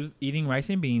one, who's eating rice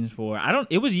and beans for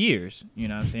it was years, you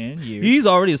know what I'm saying? Years. He's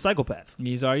already a psychopath.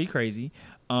 He's already crazy.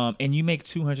 And you make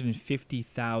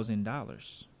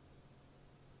 $250,000.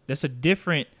 That's a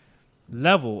different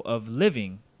level of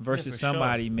living versus for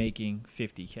somebody making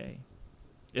 $50K.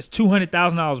 It's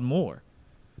 $200,000 more.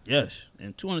 Yes,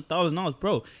 and $200,000,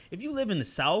 bro. If you live in the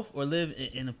South or live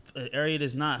in an area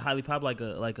that's not highly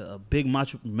popular, like a big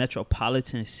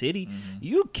metropolitan city,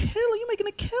 you making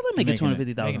a killing making Making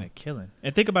 $250,000. a killing.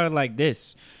 And think about it like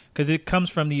this, because it comes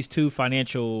from these two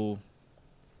financial,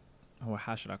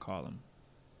 how should I call them?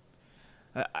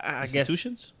 I guess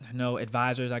Institutions, no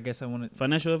advisors. I guess I want to.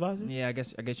 financial advisor. Yeah, I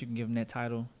guess you can give them that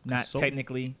title. Not Consultant?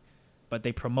 technically, but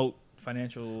they promote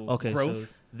financial Okay, growth.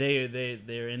 so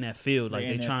they're in that field, like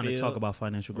They're in they're that trying to talk field. about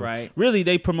financial growth. Right. Really,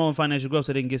 they promoting financial growth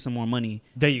so they can get some more money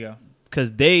There you go.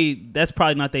 because that's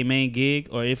probably not their main gig,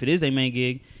 or if it is their main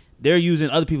gig, they're using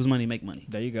other people's money to make money.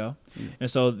 There you go. And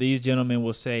so these gentlemen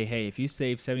will say, hey, if you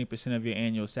save 70% of your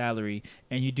annual salary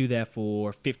and you do that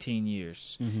for 15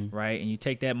 years, Mhm. right, and you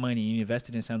take that money and you invest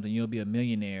it in something, you'll be a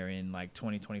millionaire in like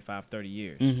 20, 25, 30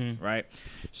 years, Mhm. right?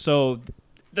 So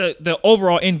the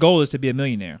overall end goal is to be a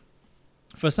millionaire.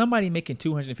 For somebody making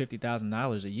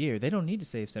 $250,000 a year, they don't need to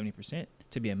save 70%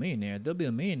 to be a millionaire. They'll be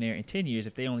a millionaire in 10 years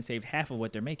if they only saved half of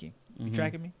what they're making. You Mhm.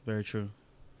 tracking me? Very true.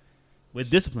 With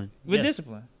discipline. With Yes.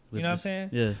 discipline. You know what I'm saying?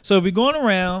 Yeah. So if we're going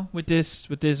around with this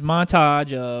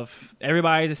montage of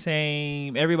everybody's the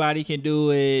same, everybody can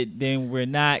do it, then we're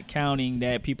not counting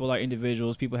that people are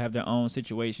individuals. People have their own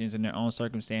situations and their own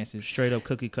circumstances. Straight up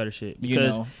cookie cutter shit. You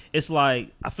Because know. it's like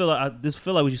I feel like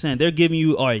what you're saying. They're giving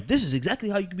you, all right, this is exactly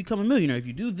how you can become a millionaire if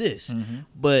you do this. Mm-hmm.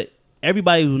 But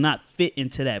everybody will not fit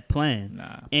into that plan.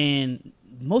 Nah. And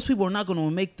most people are not going to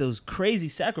make those crazy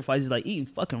sacrifices like eating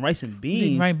fucking rice and beans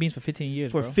Eating rice and beans for 15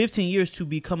 years, for bro. 15 years to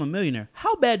become a millionaire.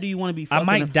 How bad do you want to be? I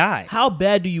might die. How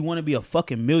bad do you want to be a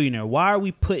fucking millionaire? Why are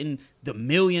we putting the $1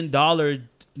 million?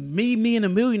 Me and a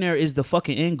millionaire is the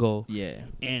fucking end goal. Yeah.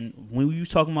 And when we was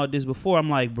talking about this before, I'm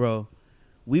like, bro,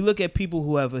 we look at people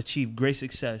who have achieved great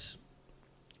success,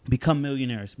 become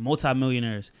millionaires,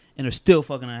 multimillionaires, and are still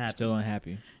fucking unhappy. Still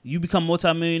unhappy. You become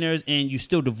multimillionaires and you're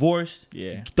still divorced.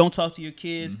 Yeah. You don't talk to your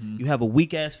kids. Mhm. You have a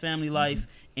weak ass family life,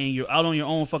 and you're out on your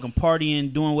own fucking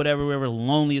partying, doing whatever,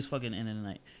 lonely as fucking end of the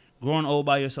night, growing old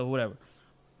by yourself, whatever.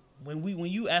 When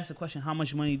you ask the question, how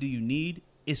much money do you need?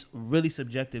 It's really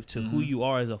subjective to who you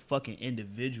are as a fucking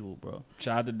individual, bro.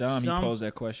 Shout out to Dom. He Some- posed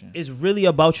that question. It's really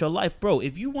about your life, bro.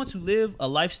 If you want to live a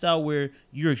lifestyle where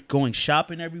you're going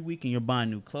shopping every week and you're buying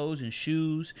new clothes and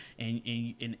shoes,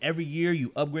 and every year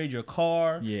you upgrade your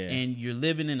car, Yeah. and you're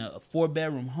living in a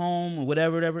 4-bedroom home or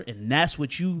whatever, and that's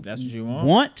what you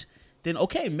want? then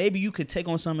okay, maybe you could take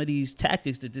on some of these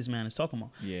tactics that this man is talking about.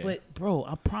 Yeah. But bro,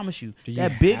 I promise you, Do you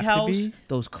that big have to house, be?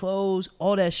 those clothes,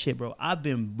 all that shit, bro. I've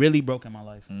been really broke in my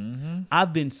life. Mm-hmm.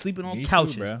 I've been sleeping on Me too,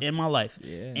 couches bro. in my life.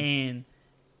 Yeah. And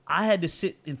I had to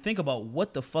sit and think about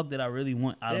what the fuck did I really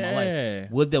want out of my Yeah.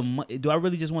 life. Do I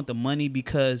really just want the money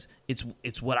because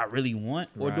it's what I really want,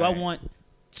 or do I Right. want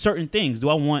certain things? Do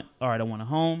I want, all right, I want a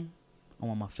home, I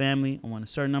want my family, I want a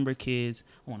certain number of kids,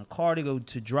 I want a car to go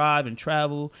to drive and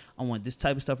travel, I want this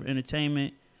type of stuff for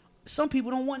entertainment. Some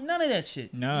people don't want none of that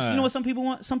shit. Nah. You know what some people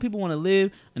want? Some people want to live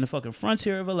in the fucking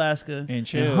frontier of Alaska And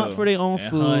chill. hunt for their own And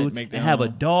food hunt, make and their have a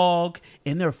own. dog,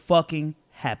 and they're fucking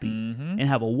happy. Mhm. And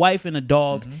have a wife and a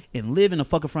dog Mhm. and live in the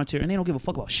fucking frontier, and they don't give a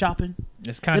fuck about shopping.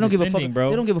 It's They don't give a fuck, condescending, bro.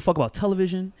 They don't give a fuck about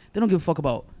television. They don't give a fuck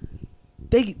about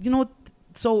you know what?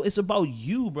 So it's about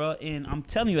you, bro. And I'm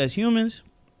telling you, as humans,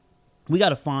 we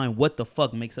gotta find what the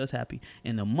fuck makes us happy.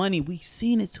 And the money, we've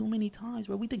seen it too many times,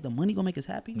 bro. We think the money gonna make us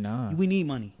happy. Nah. We need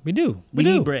money. We do. We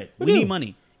do. need bread. We do. need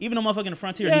money. Even the motherfucker in the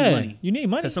frontier Yeah, need money. you need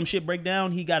money. Because some shit break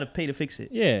down, he gotta pay to fix it.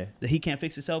 Yeah. That he can't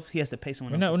fix himself, he has to pay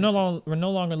someone We're else. we're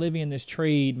no longer living in this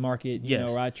trade market, you Yes.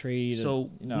 know, right trade. So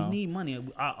you know. we need money.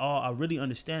 I really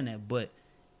understand that, but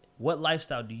what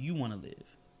lifestyle do you want to live?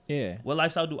 Yeah. What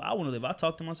lifestyle do I want to live? I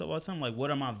talk to myself all the time, like, what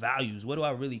are my values? What do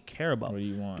I really care about? What do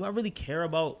you want? Do I really care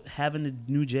about having the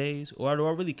new J's, or do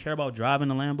I really care about driving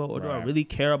a Lambo, or do I Right. really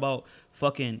care about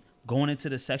fucking going into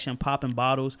the section popping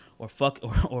bottles, or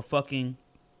fucking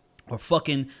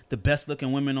the best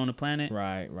looking women on the planet?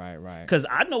 Right. Because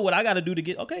I know what I got to do to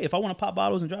get okay. If I want to pop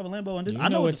bottles and drive a Lambo, and I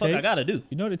know what the fuck I got to do.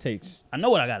 You know what it takes. I know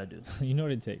what I got to do. You know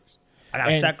what it takes. I got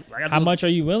to And sacrifice. how much are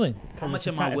you willing? How much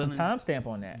It's am I a willing? timestamp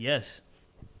on that. Yes.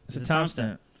 It's a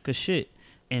timestamp. Cause shit,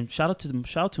 and shout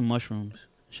out to mushrooms.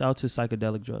 Shout out to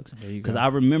psychedelic drugs. There you Because go. I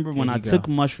remember when There I you took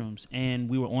go. mushrooms and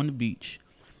we were on the beach,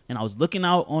 and I was looking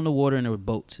out on the water and there were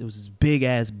boats. It was this big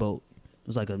ass boat. It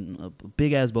was like a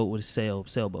big ass boat with a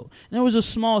sailboat. And there was a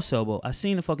small sailboat. I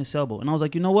seen the fucking sailboat, and I was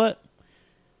like, you know what?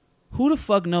 Who the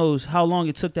fuck knows how long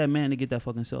it took that man to get that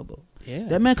fucking sailboat? Yeah.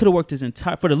 That man could have worked his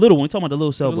entire for the little one. We're talking about the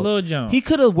little The sailboat. little jump. He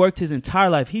could have worked his entire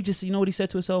life. He just, you know what he said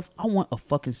to himself? I want a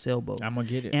fucking sailboat. I'm gonna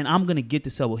get it. And I'm going to get the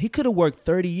sailboat. He could have worked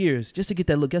 30 years just to get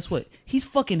that look. Guess what? He's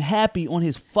fucking happy on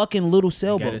his fucking little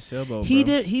sailboat. a sailboat, He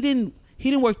bro.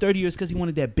 didn't work 30 years because he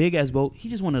wanted that big ass boat. He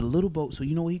just wanted a little boat. So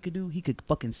you know what he could do? He could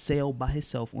fucking sail by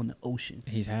himself on the ocean.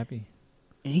 He's happy.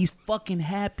 And he's fucking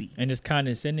happy. And it's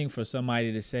condescending for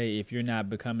somebody to say, if you're not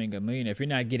becoming a millionaire, if you're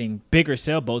not getting bigger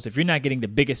sailboats, if you're not getting the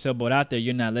biggest sailboat out there,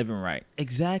 you're not living right.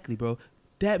 Exactly, bro.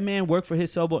 That man worked for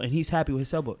his sailboat and he's happy with his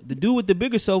sailboat. The dude with the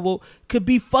bigger sailboat could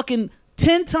be fucking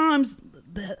 10 times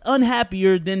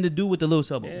unhappier than the dude with the little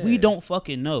sailboat. Yeah. We don't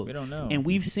fucking know. We don't know. And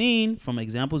we've seen from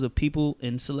examples of people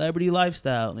in celebrity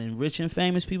lifestyle and rich and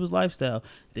famous people's lifestyle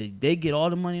that they get all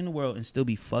the money in the world and still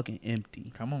be fucking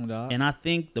empty. Come on, dog. And I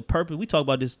think the purpose, we talk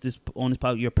about this on this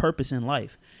podcast, your purpose in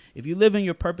life. If you live in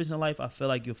your purpose in life, I feel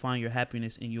like you'll find your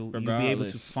happiness and you'll be able to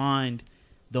Regardless. find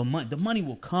the money. The money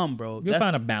will come, bro. You'll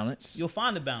find a balance. You'll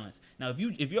find the balance. Now,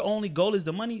 if your only goal is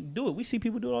the money, do it. We see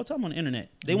people do it all the time on the internet.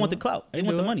 They want the clout. They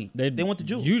want do the it. money. They want the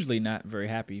jewels. Usually not very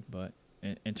happy, but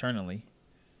internally.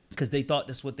 Because they thought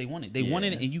that's what they wanted. They Yeah.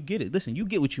 wanted it, and you get it. Listen, you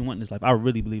get what you want in this life. I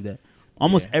really believe that.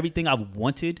 Almost Yeah. everything I've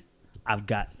wanted, I've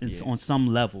got Yeah. on some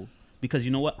level. because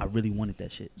you know what? I really wanted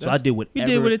that shit. So That's- I did whatever. You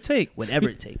did what it takes. Whatever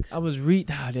it takes. I was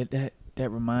that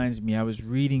reminds me. I was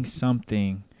reading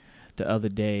something the other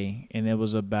day, and it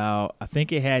was about. I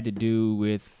think it had to do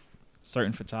with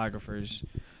certain photographers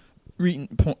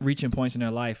reaching points in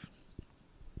their life,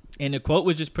 and the quote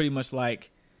was just pretty much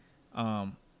like,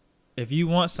 "If you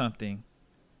want something,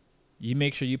 you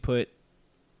make sure you put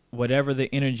whatever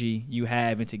the energy you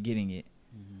have into getting it,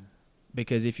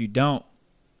 because if you don't,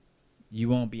 you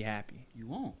won't be happy. You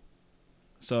won't.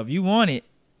 So if you want it,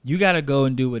 you got to go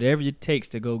and do whatever it takes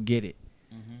to go get it.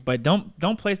 But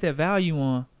don't place that value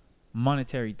on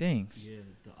monetary things. Yeah,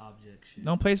 the object shit.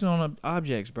 Don't place it on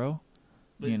objects, bro.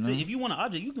 But you know? see, if you want an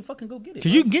object, you can fucking go get it.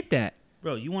 Because bro. you can get that.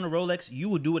 Bro, you want a Rolex, you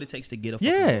will do what it takes to get a fucking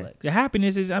Yeah. Rolex. The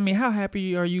happiness is, I mean, how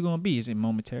happy are you going to be? Is it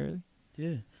momentarily?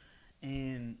 Yeah.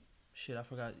 And shit, I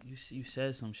forgot. You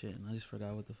said some shit, and I just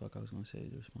forgot what the fuck I was going to say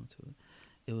to respond to it.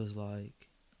 It was like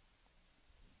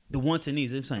the wants and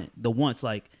needs. I'm saying the wants,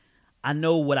 like, I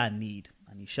know what I need.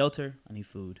 I need shelter. I need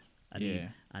food. I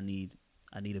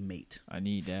need a mate. I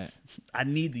need that. I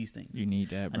need these things. You need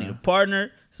that, I bro. need a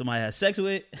partner, somebody I have sex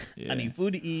with. Yeah. I need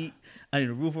food to eat. I need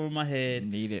a roof over my You head.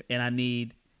 need it. And I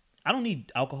don't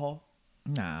need alcohol.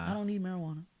 Nah. I don't need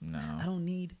marijuana. No. I don't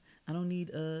need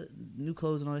new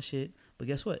clothes and all that shit. But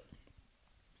guess what?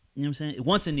 You know what I'm saying?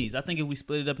 Wants and needs. I think if we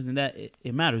split it up into that,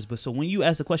 it matters. But so when you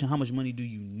ask the question, how much money do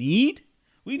you need?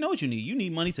 We know what you need. You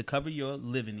need money to cover your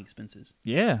living expenses.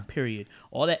 Yeah. Period.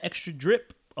 All that extra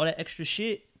drip, all that extra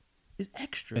shit is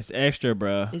extra. It's extra,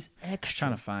 bro. It's I'm extra.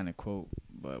 trying to find a quote,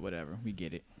 but whatever. We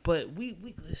get it. But we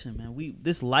listen, man.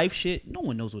 This life shit. No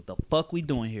one knows what the fuck we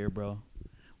doing here, bro.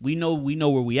 We know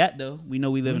where we at though. We know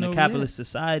we live in a capitalist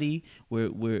society where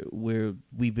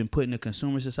we've been put in a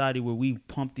consumer society where we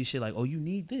pump this shit like, oh, you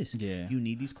need this. Yeah. You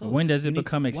need these clothes. When does it You need-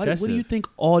 become What do excessive? you think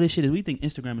all this shit is? What do you think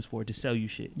Instagram is for? To sell you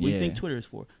shit. What do you Yeah. think Twitter is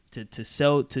for? To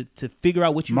sell to figure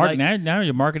out what you like. Now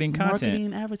you're marketing content. Marketing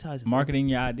and advertising. bro. Marketing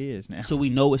your ideas now. So we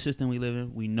know what system we live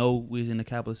in. We know we're in a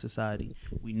capitalist society.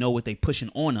 We know what they pushing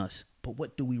on us. But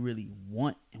what do we really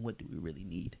want and what do we really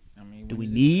need? I mean, Do what we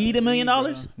does it need $1 million?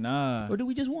 bro? Nah. Or do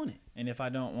we just want it? And if I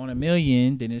don't want $1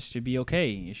 million, then it should be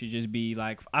okay. It should just be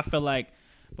like, I feel like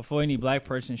before any black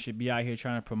person should be out here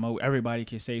trying to promote everybody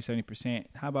can save 70%,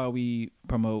 how about we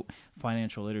promote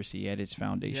financial literacy at its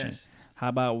foundation? Yes. How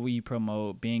about we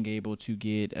promote being able to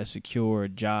get a secure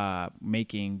job,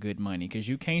 making good money? Because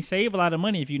you can't save a lot of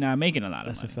money if you're not making a lot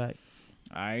of That's money. a fact.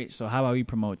 All right, so how about we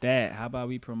promote that? How about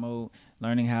we promote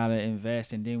learning how to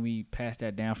invest, and then we pass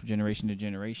that down from generation to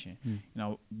generation? You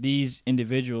know, these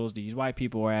individuals, these white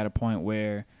people, are at a point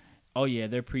where, oh yeah,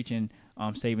 they're preaching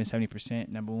saving 70%.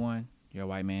 Number one, you're a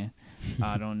white man.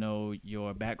 I don't know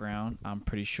your background. I'm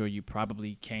pretty sure you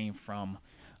probably came from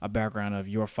a background of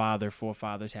your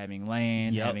forefathers having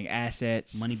land, Yep. having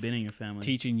assets, Money been in your family.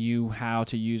 teaching you how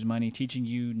to use money, teaching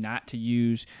you not to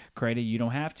use credit. You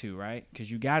don't have to, right? Because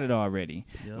you got it already.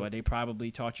 Yep. But they probably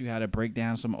taught you how to break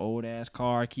down some old ass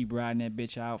car, keep riding that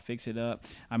bitch out, fix it up.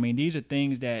 I mean, these are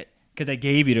things that, because they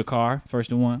gave you the car,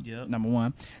 Yep. number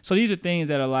one. So these are things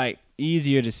that are like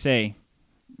easier to say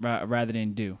rather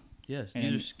than do. Yes, And-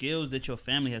 these are skills that your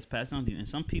family has passed on to you. And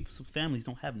some families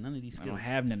don't have none of these I skills. don't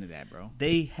have none of that, bro.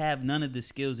 They have none of the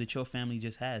skills that your family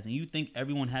just has. And you think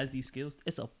everyone has these skills?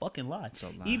 It's a fucking lie. It's a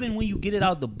lie. Even when you get it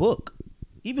out of the book,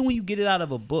 even when you get it out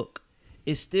of a book,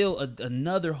 it's still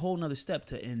another whole nother step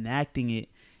to enacting it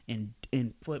and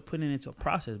putting it into a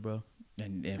process, bro.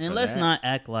 And And let's not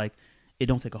act like it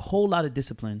don't take a whole lot of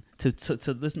discipline to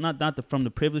this not from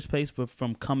the privileged place, but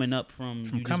from coming up from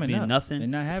you just being nothing.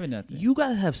 and not having nothing. You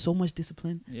gotta have so much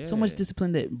discipline, so much Yeah.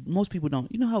 discipline that most people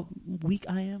don't. You know how weak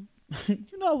I am. You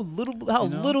know how You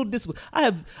know? little discipline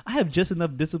I have just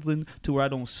enough discipline to where I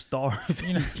don't starve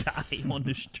and die on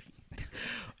the street.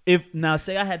 If now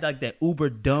say I had like that uber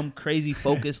dumb crazy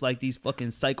focus like these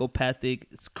fucking psychopathic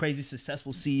crazy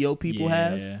successful CEO people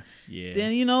have, Yeah.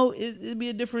 then you know it'd be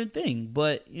a different thing.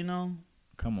 But you know,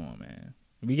 Come on, man.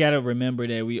 We got to remember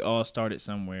that we all started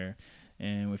somewhere.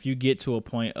 And if you get to a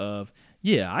point of,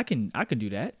 yeah, I can do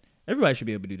that. Everybody should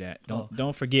be able to do that.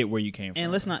 Don't forget where you came from.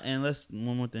 and let's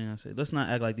one more thing I say. Let's not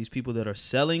act like these people that are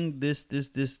selling this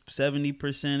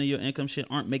 70% of your income shit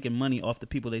aren't making money off the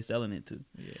people they selling it to.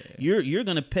 Yeah. You're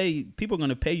gonna pay, people are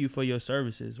gonna pay you for your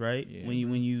services, right? Yeah,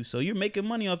 when you so you're making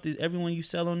money off everyone you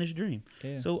sell on this dream.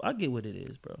 Yeah. So I get what it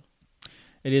is, bro.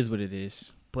 It is what it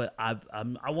is. But I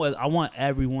want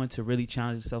everyone to really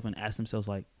challenge themselves and ask themselves,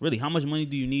 like, really, how much money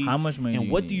do you need? How much money and do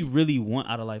you what need? do you really want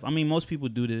out of life? I mean, most people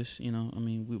do this, you know. I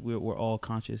mean, we're all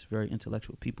conscious, very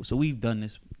intellectual people, so we've done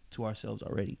this to ourselves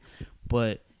already.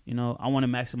 But you know, I want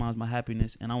to maximize my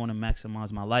happiness and I want to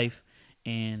maximize my life,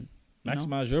 and you know?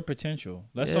 Maximize your potential.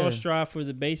 Let's Yeah. all strive for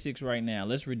the basics right now.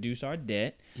 Let's reduce our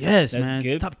debt. Yes, That's man.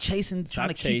 good. Stop chasing, trying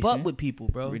to Stop keep up chasing. with people,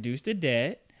 bro. Reduce the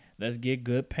debt. Let's get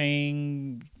good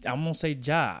paying. I'm gonna say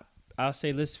job. I'll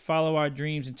say let's follow our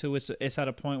dreams until it's at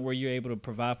a point where you're able to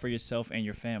provide for yourself and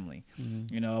your family.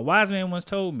 Mm-hmm. You know, a wise man once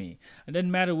told me, it doesn't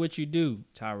matter what you do,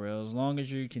 Tyrell, as long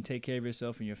as you can take care of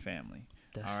yourself and your family.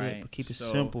 That's All it. right, But keep it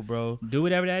so simple, bro. Do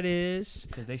whatever that is.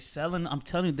 Because they selling. I'm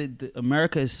telling you,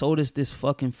 America has sold us this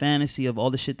fucking fantasy of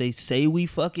all the shit they say we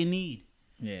fucking need.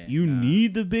 Yeah, You nah.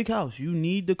 need the big house. You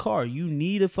need the car. You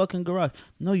need a fucking garage.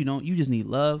 No, you don't. You just need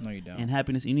love No, you don't. and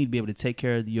happiness. You need to be able to take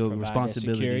care of your Provide that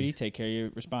responsibilities. security, take care of your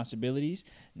responsibilities.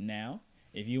 Now,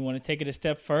 if you want to take it a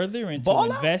step further into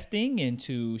Ball out. investing,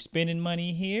 into spending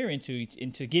money here, into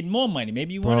getting more money,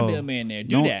 maybe you want to Bro, be a millionaire.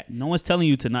 Do no, that. No one's telling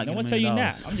you to not No get one $1 tell you million.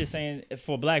 not. I'm just saying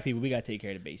for black people, we got to take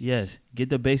care of the basics. Yes, get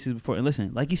the basics before. And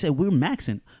listen, like you said, we're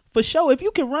maxing for sure. If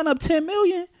you can run up 10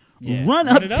 million, Yeah. run Run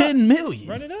up it up. 10 million.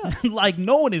 Run it up. Like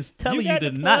no one is telling you, got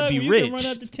to the not plug, be you rich. Can run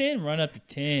up to 10. Run up to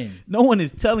 10. No one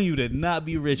is telling you to not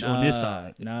be rich on this Nah,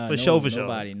 side. nah, for no- sure, for sure.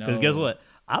 nobody, Because no. guess what?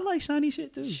 I like shiny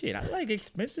shit too. Shit, I like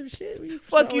expensive shit.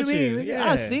 Fuck What's you wrong with mean? nigga?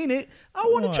 Yeah. I seen it. I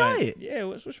want to Come try on. it. Yeah,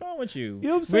 what's wrong with you? You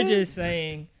know what I'm saying? We're just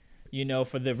saying, you know,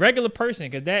 for the regular person,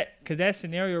 because that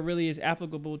scenario really is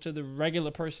applicable to the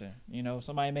regular person. You know,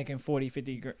 somebody making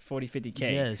 50K.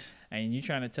 Yes. And you're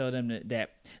trying to tell them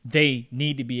that they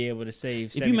need to be able to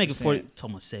save 70%. If you make it 40,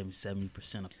 talking about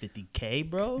 70% of 50K,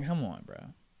 bro. Come on, bro.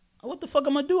 What the fuck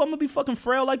I'm gonna do? I'm gonna be fucking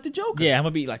frail like the Joker. Yeah, I'm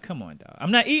going to be like, come on, dog.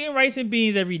 I'm not eating rice and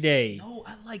beans every day. No,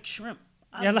 I like shrimp.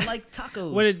 I Yeah, like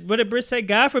tacos. What did Britt say?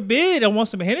 God forbid I want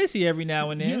some Hennessy every now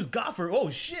and He then. was Goffer.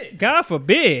 Oh shit. God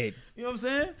forbid. You know what I'm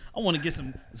saying? I want to get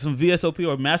some VSOP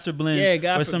or master blends Yeah,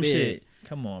 God or forbid. some shit.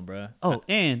 Come on, bro. Oh,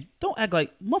 and don't act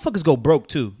like motherfuckers go broke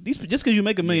too. Just because you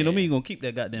make $1 million, don't Yeah. mean you gonna keep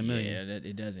that goddamn million. Yeah,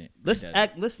 it doesn't. Let's It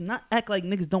doesn't. Let's not act like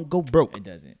niggas don't go broke. It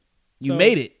doesn't. You So,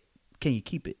 made it. Can you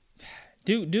keep it?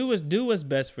 Do what's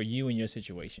best for you and your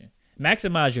situation.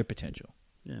 Maximize your potential.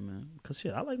 Yeah, man. Cause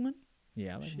shit, I like money.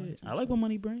 Yeah, I like money Shit, too. I like what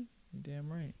money bring. You're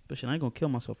damn right. But shit, I ain't gonna kill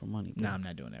myself for money. Bro. Nah, I'm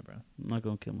not doing that, bro. I'm not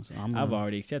gonna kill myself. I've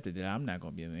already accepted that I'm not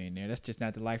gonna be a millionaire. That's just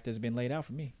not the life that's been laid out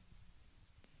for me.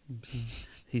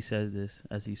 He says this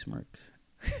as he smirks.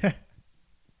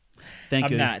 Thank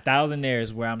I'm you. not. Thousandaire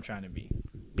is where I'm trying to be.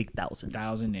 Big thousands.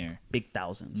 Thousandaire, Big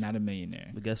thousands. not a millionaire.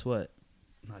 But guess what?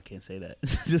 No, I can't say that.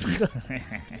 Just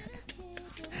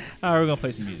All right, we're gonna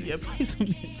play some music. yeah, play some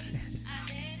music.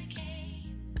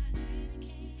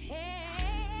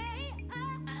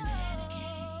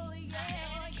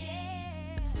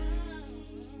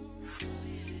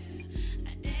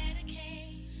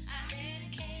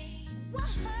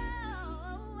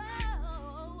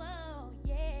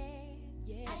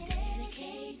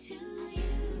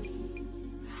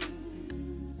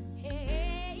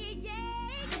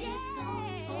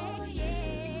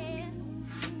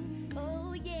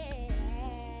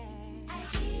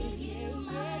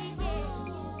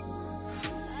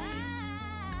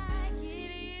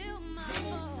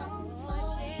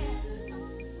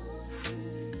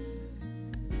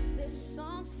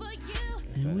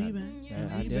 And we been. Yeah,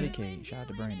 I dedicate. Shout out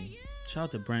to Brandy. Shout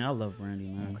out to Brandy. I love Brandy,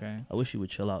 man. Okay. I wish you would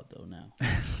chill out though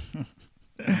now.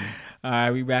 All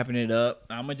right, we wrapping it up.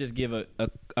 I'm gonna just give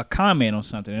a comment on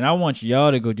something, and I want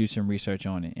y'all to go do some research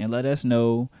on it and let us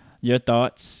know your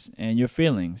thoughts and your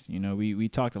feelings. You know, we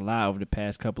talked a lot over the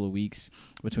past couple of weeks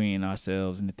between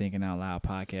ourselves and the Thinking Out Loud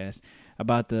podcast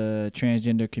about the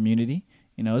transgender community.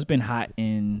 You know, it's been hot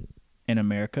in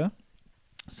America.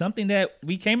 Something that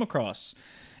we came across,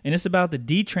 and it's about the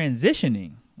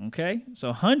detransitioning. Okay,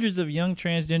 so hundreds of young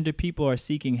transgender people are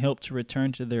seeking help to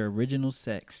return to their original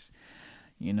sex.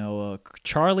 You know,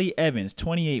 Charlie Evans,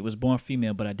 28, was born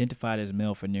female but identified as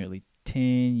male for nearly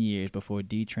 10 years before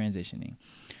detransitioning.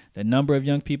 The number of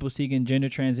young people seeking gender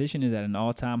transition is at an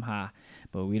all-time high,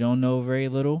 but we don't know very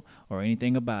little or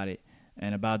anything about it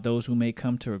and about those who may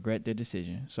come to regret their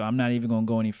decision. So I'm not even going to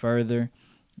go any further.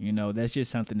 You know, that's just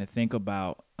something to think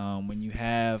about when you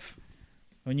have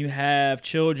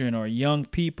children or young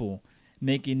people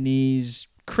making these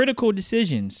critical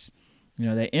decisions. You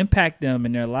know, they impact them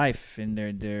in their life and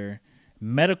their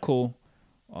medical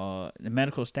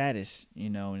status, you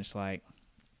know, and it's like,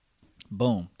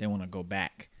 boom, they want to go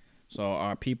back. So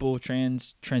are people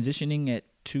transitioning at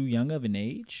too young of an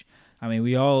age? I mean,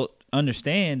 we all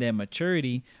understand that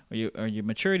maturity or your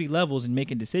maturity levels in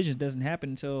making decisions doesn't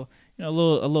happen until, you know, a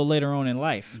little later on in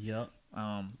life. Yep.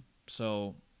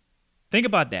 So think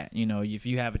about that. You know, if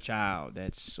you have a child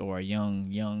or a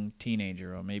young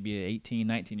teenager or maybe an 18,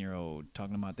 19-year-old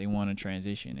talking about they want to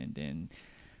transition and then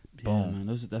Boom.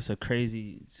 man, that's a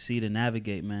crazy sea to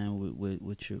navigate, man,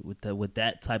 with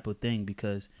that type of thing,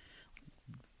 because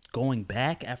going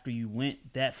back after you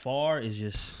went that far is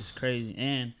it's crazy.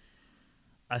 And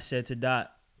I said to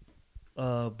Dot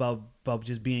about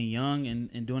just being young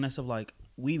and doing that stuff, like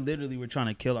we literally were trying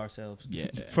to kill ourselves. Yeah.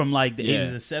 From like the Yeah.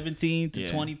 ages of 17 to Yeah.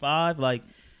 25, like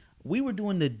we were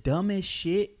doing the dumbest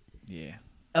shit Yeah.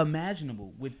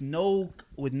 imaginable with no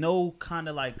kind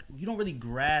of, like, you don't really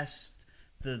grasp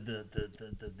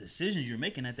the decisions you're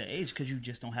making at that age because you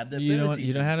just don't have the ability.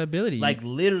 You don't have the ability. Like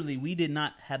literally, we did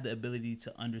not have the ability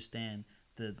to understand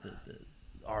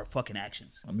our fucking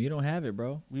actions. I mean, you don't have it,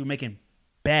 bro. We were making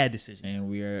bad decisions. And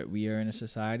we are in a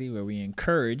society where we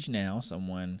encourage now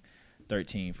someone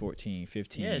 13, 14,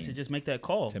 15 Yeah, to just make that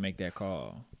call. to make that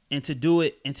call. and to do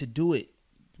it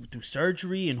through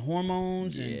surgery and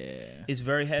hormones. Yeah. And it's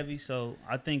very heavy. So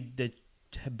I think that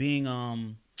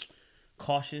being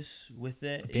cautious with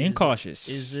that, Being cautious.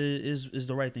 is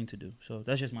the right thing to do. So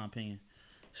that's just my opinion.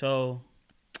 So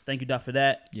thank you, Doc, for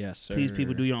that. Yes, sir. Please,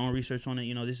 people, do your own research on it.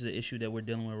 You know, this is an issue that we're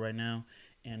dealing with right now,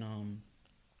 and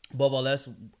above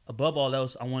all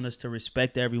else, I want us to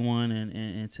respect everyone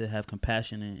and to have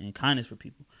compassion and kindness for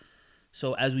people.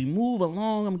 So as we move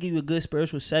along, I'm gonna give you a good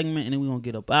spiritual segment, and then we're gonna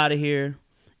get up out of here.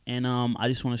 And I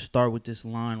just want to start with this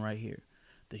line right here: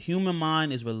 the human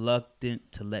mind is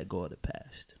reluctant to let go of the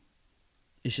past.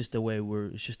 It's just the way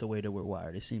that we're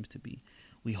wired. It seems to be.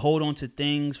 We hold on to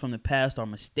things from the past, our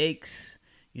mistakes,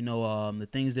 the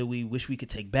things that we wish we could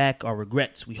take back, our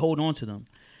regrets. We hold on to them.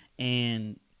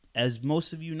 And as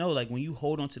most of you know, like when you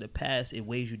hold on to the past, it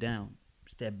weighs you down.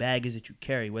 It's that baggage that you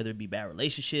carry, whether it be bad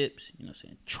relationships,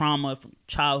 trauma from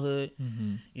childhood,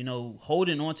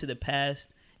 holding on to the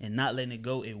past and not letting it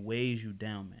go, it weighs you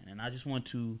down, man. And I just want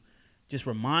to just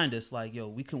remind us, like, yo,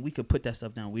 we could put that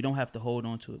stuff down. We don't have to hold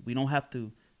on to it. We don't have to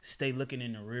stay looking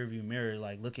in the rearview mirror,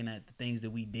 like looking at the things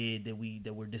that we did that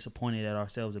we're disappointed at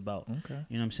ourselves about. Okay.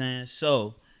 You know what I'm saying?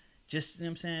 So, just, you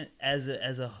know what I'm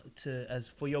saying, as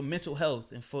for your mental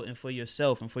health and for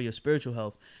yourself and for your spiritual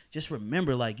health, just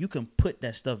remember, like, you can put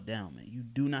that stuff down, man. You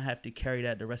do not have to carry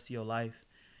that the rest of your life.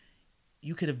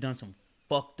 You could have done some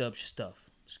fucked up stuff.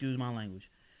 Excuse my language.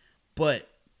 But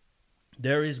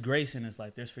there is grace in this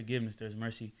life. There's forgiveness. There's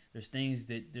mercy. There's ways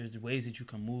that you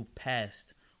can move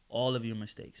past all of your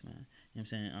mistakes, man. You know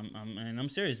what I'm saying? I'm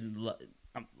serious.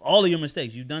 All of your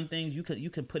mistakes. You've done things. You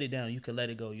can put it down. You can let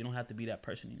it go. You don't have to be that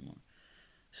person anymore.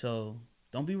 So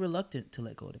don't be reluctant to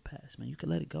let go of the past, man. You can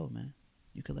let it go, man.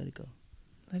 You can let it go.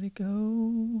 Let it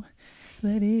go.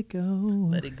 Let it go.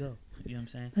 Let it go. You know what I'm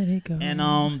saying? Let it go.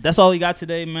 And that's all we got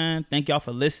today, man. Thank y'all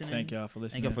for listening. Thank y'all for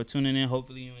listening. Thank y'all for tuning in.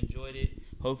 Hopefully you enjoyed it.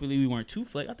 Hopefully we weren't too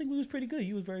flagrant. I think we was pretty good.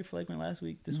 You was very flagrant last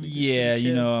week. This week, Yeah, was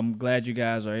pretty chill. I'm glad you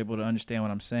guys are able to understand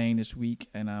what I'm saying this week,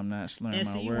 and I'm not slurring And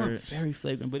my see, you weren't words. very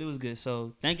flagrant, but it was good.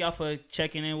 So thank y'all for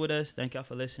checking in with us. Thank y'all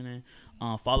for listening.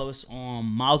 Follow us on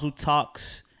Mazel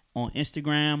Talks on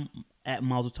Instagram, at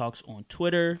Mazel Talks on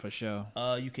Twitter. For sure.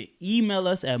 You can email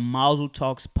us at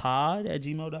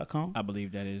mazeltalkspod@gmail.com. I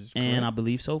believe that is correct. And I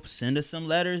believe so. Send us some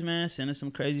letters, man. Send us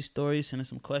some crazy stories. Send us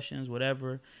some questions,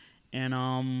 whatever.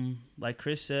 And like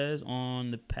Chris says,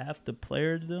 on the path to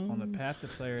playerdom. On the path to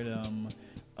playerdom,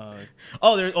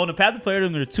 On the path to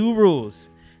playerdom, there are 2 rules: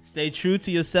 stay true to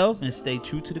yourself and stay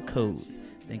true to the code.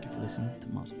 Thank you for listening to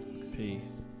Mazel Talks. peace.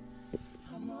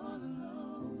 I'm all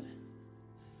alone,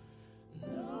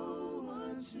 no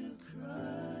one to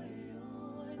cry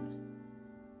on.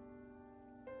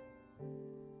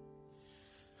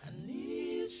 I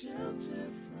need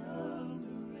shelter from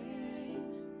the rain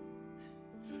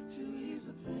to ease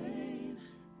the pain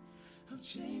of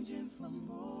changing from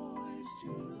boys to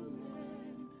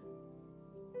men.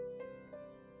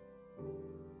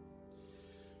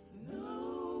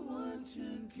 No one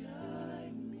to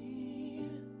guide me.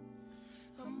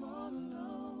 I'm all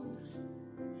alone.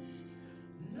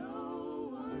 No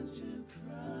one to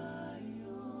cry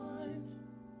on.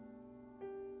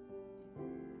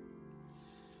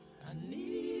 I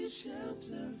need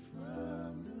shelter from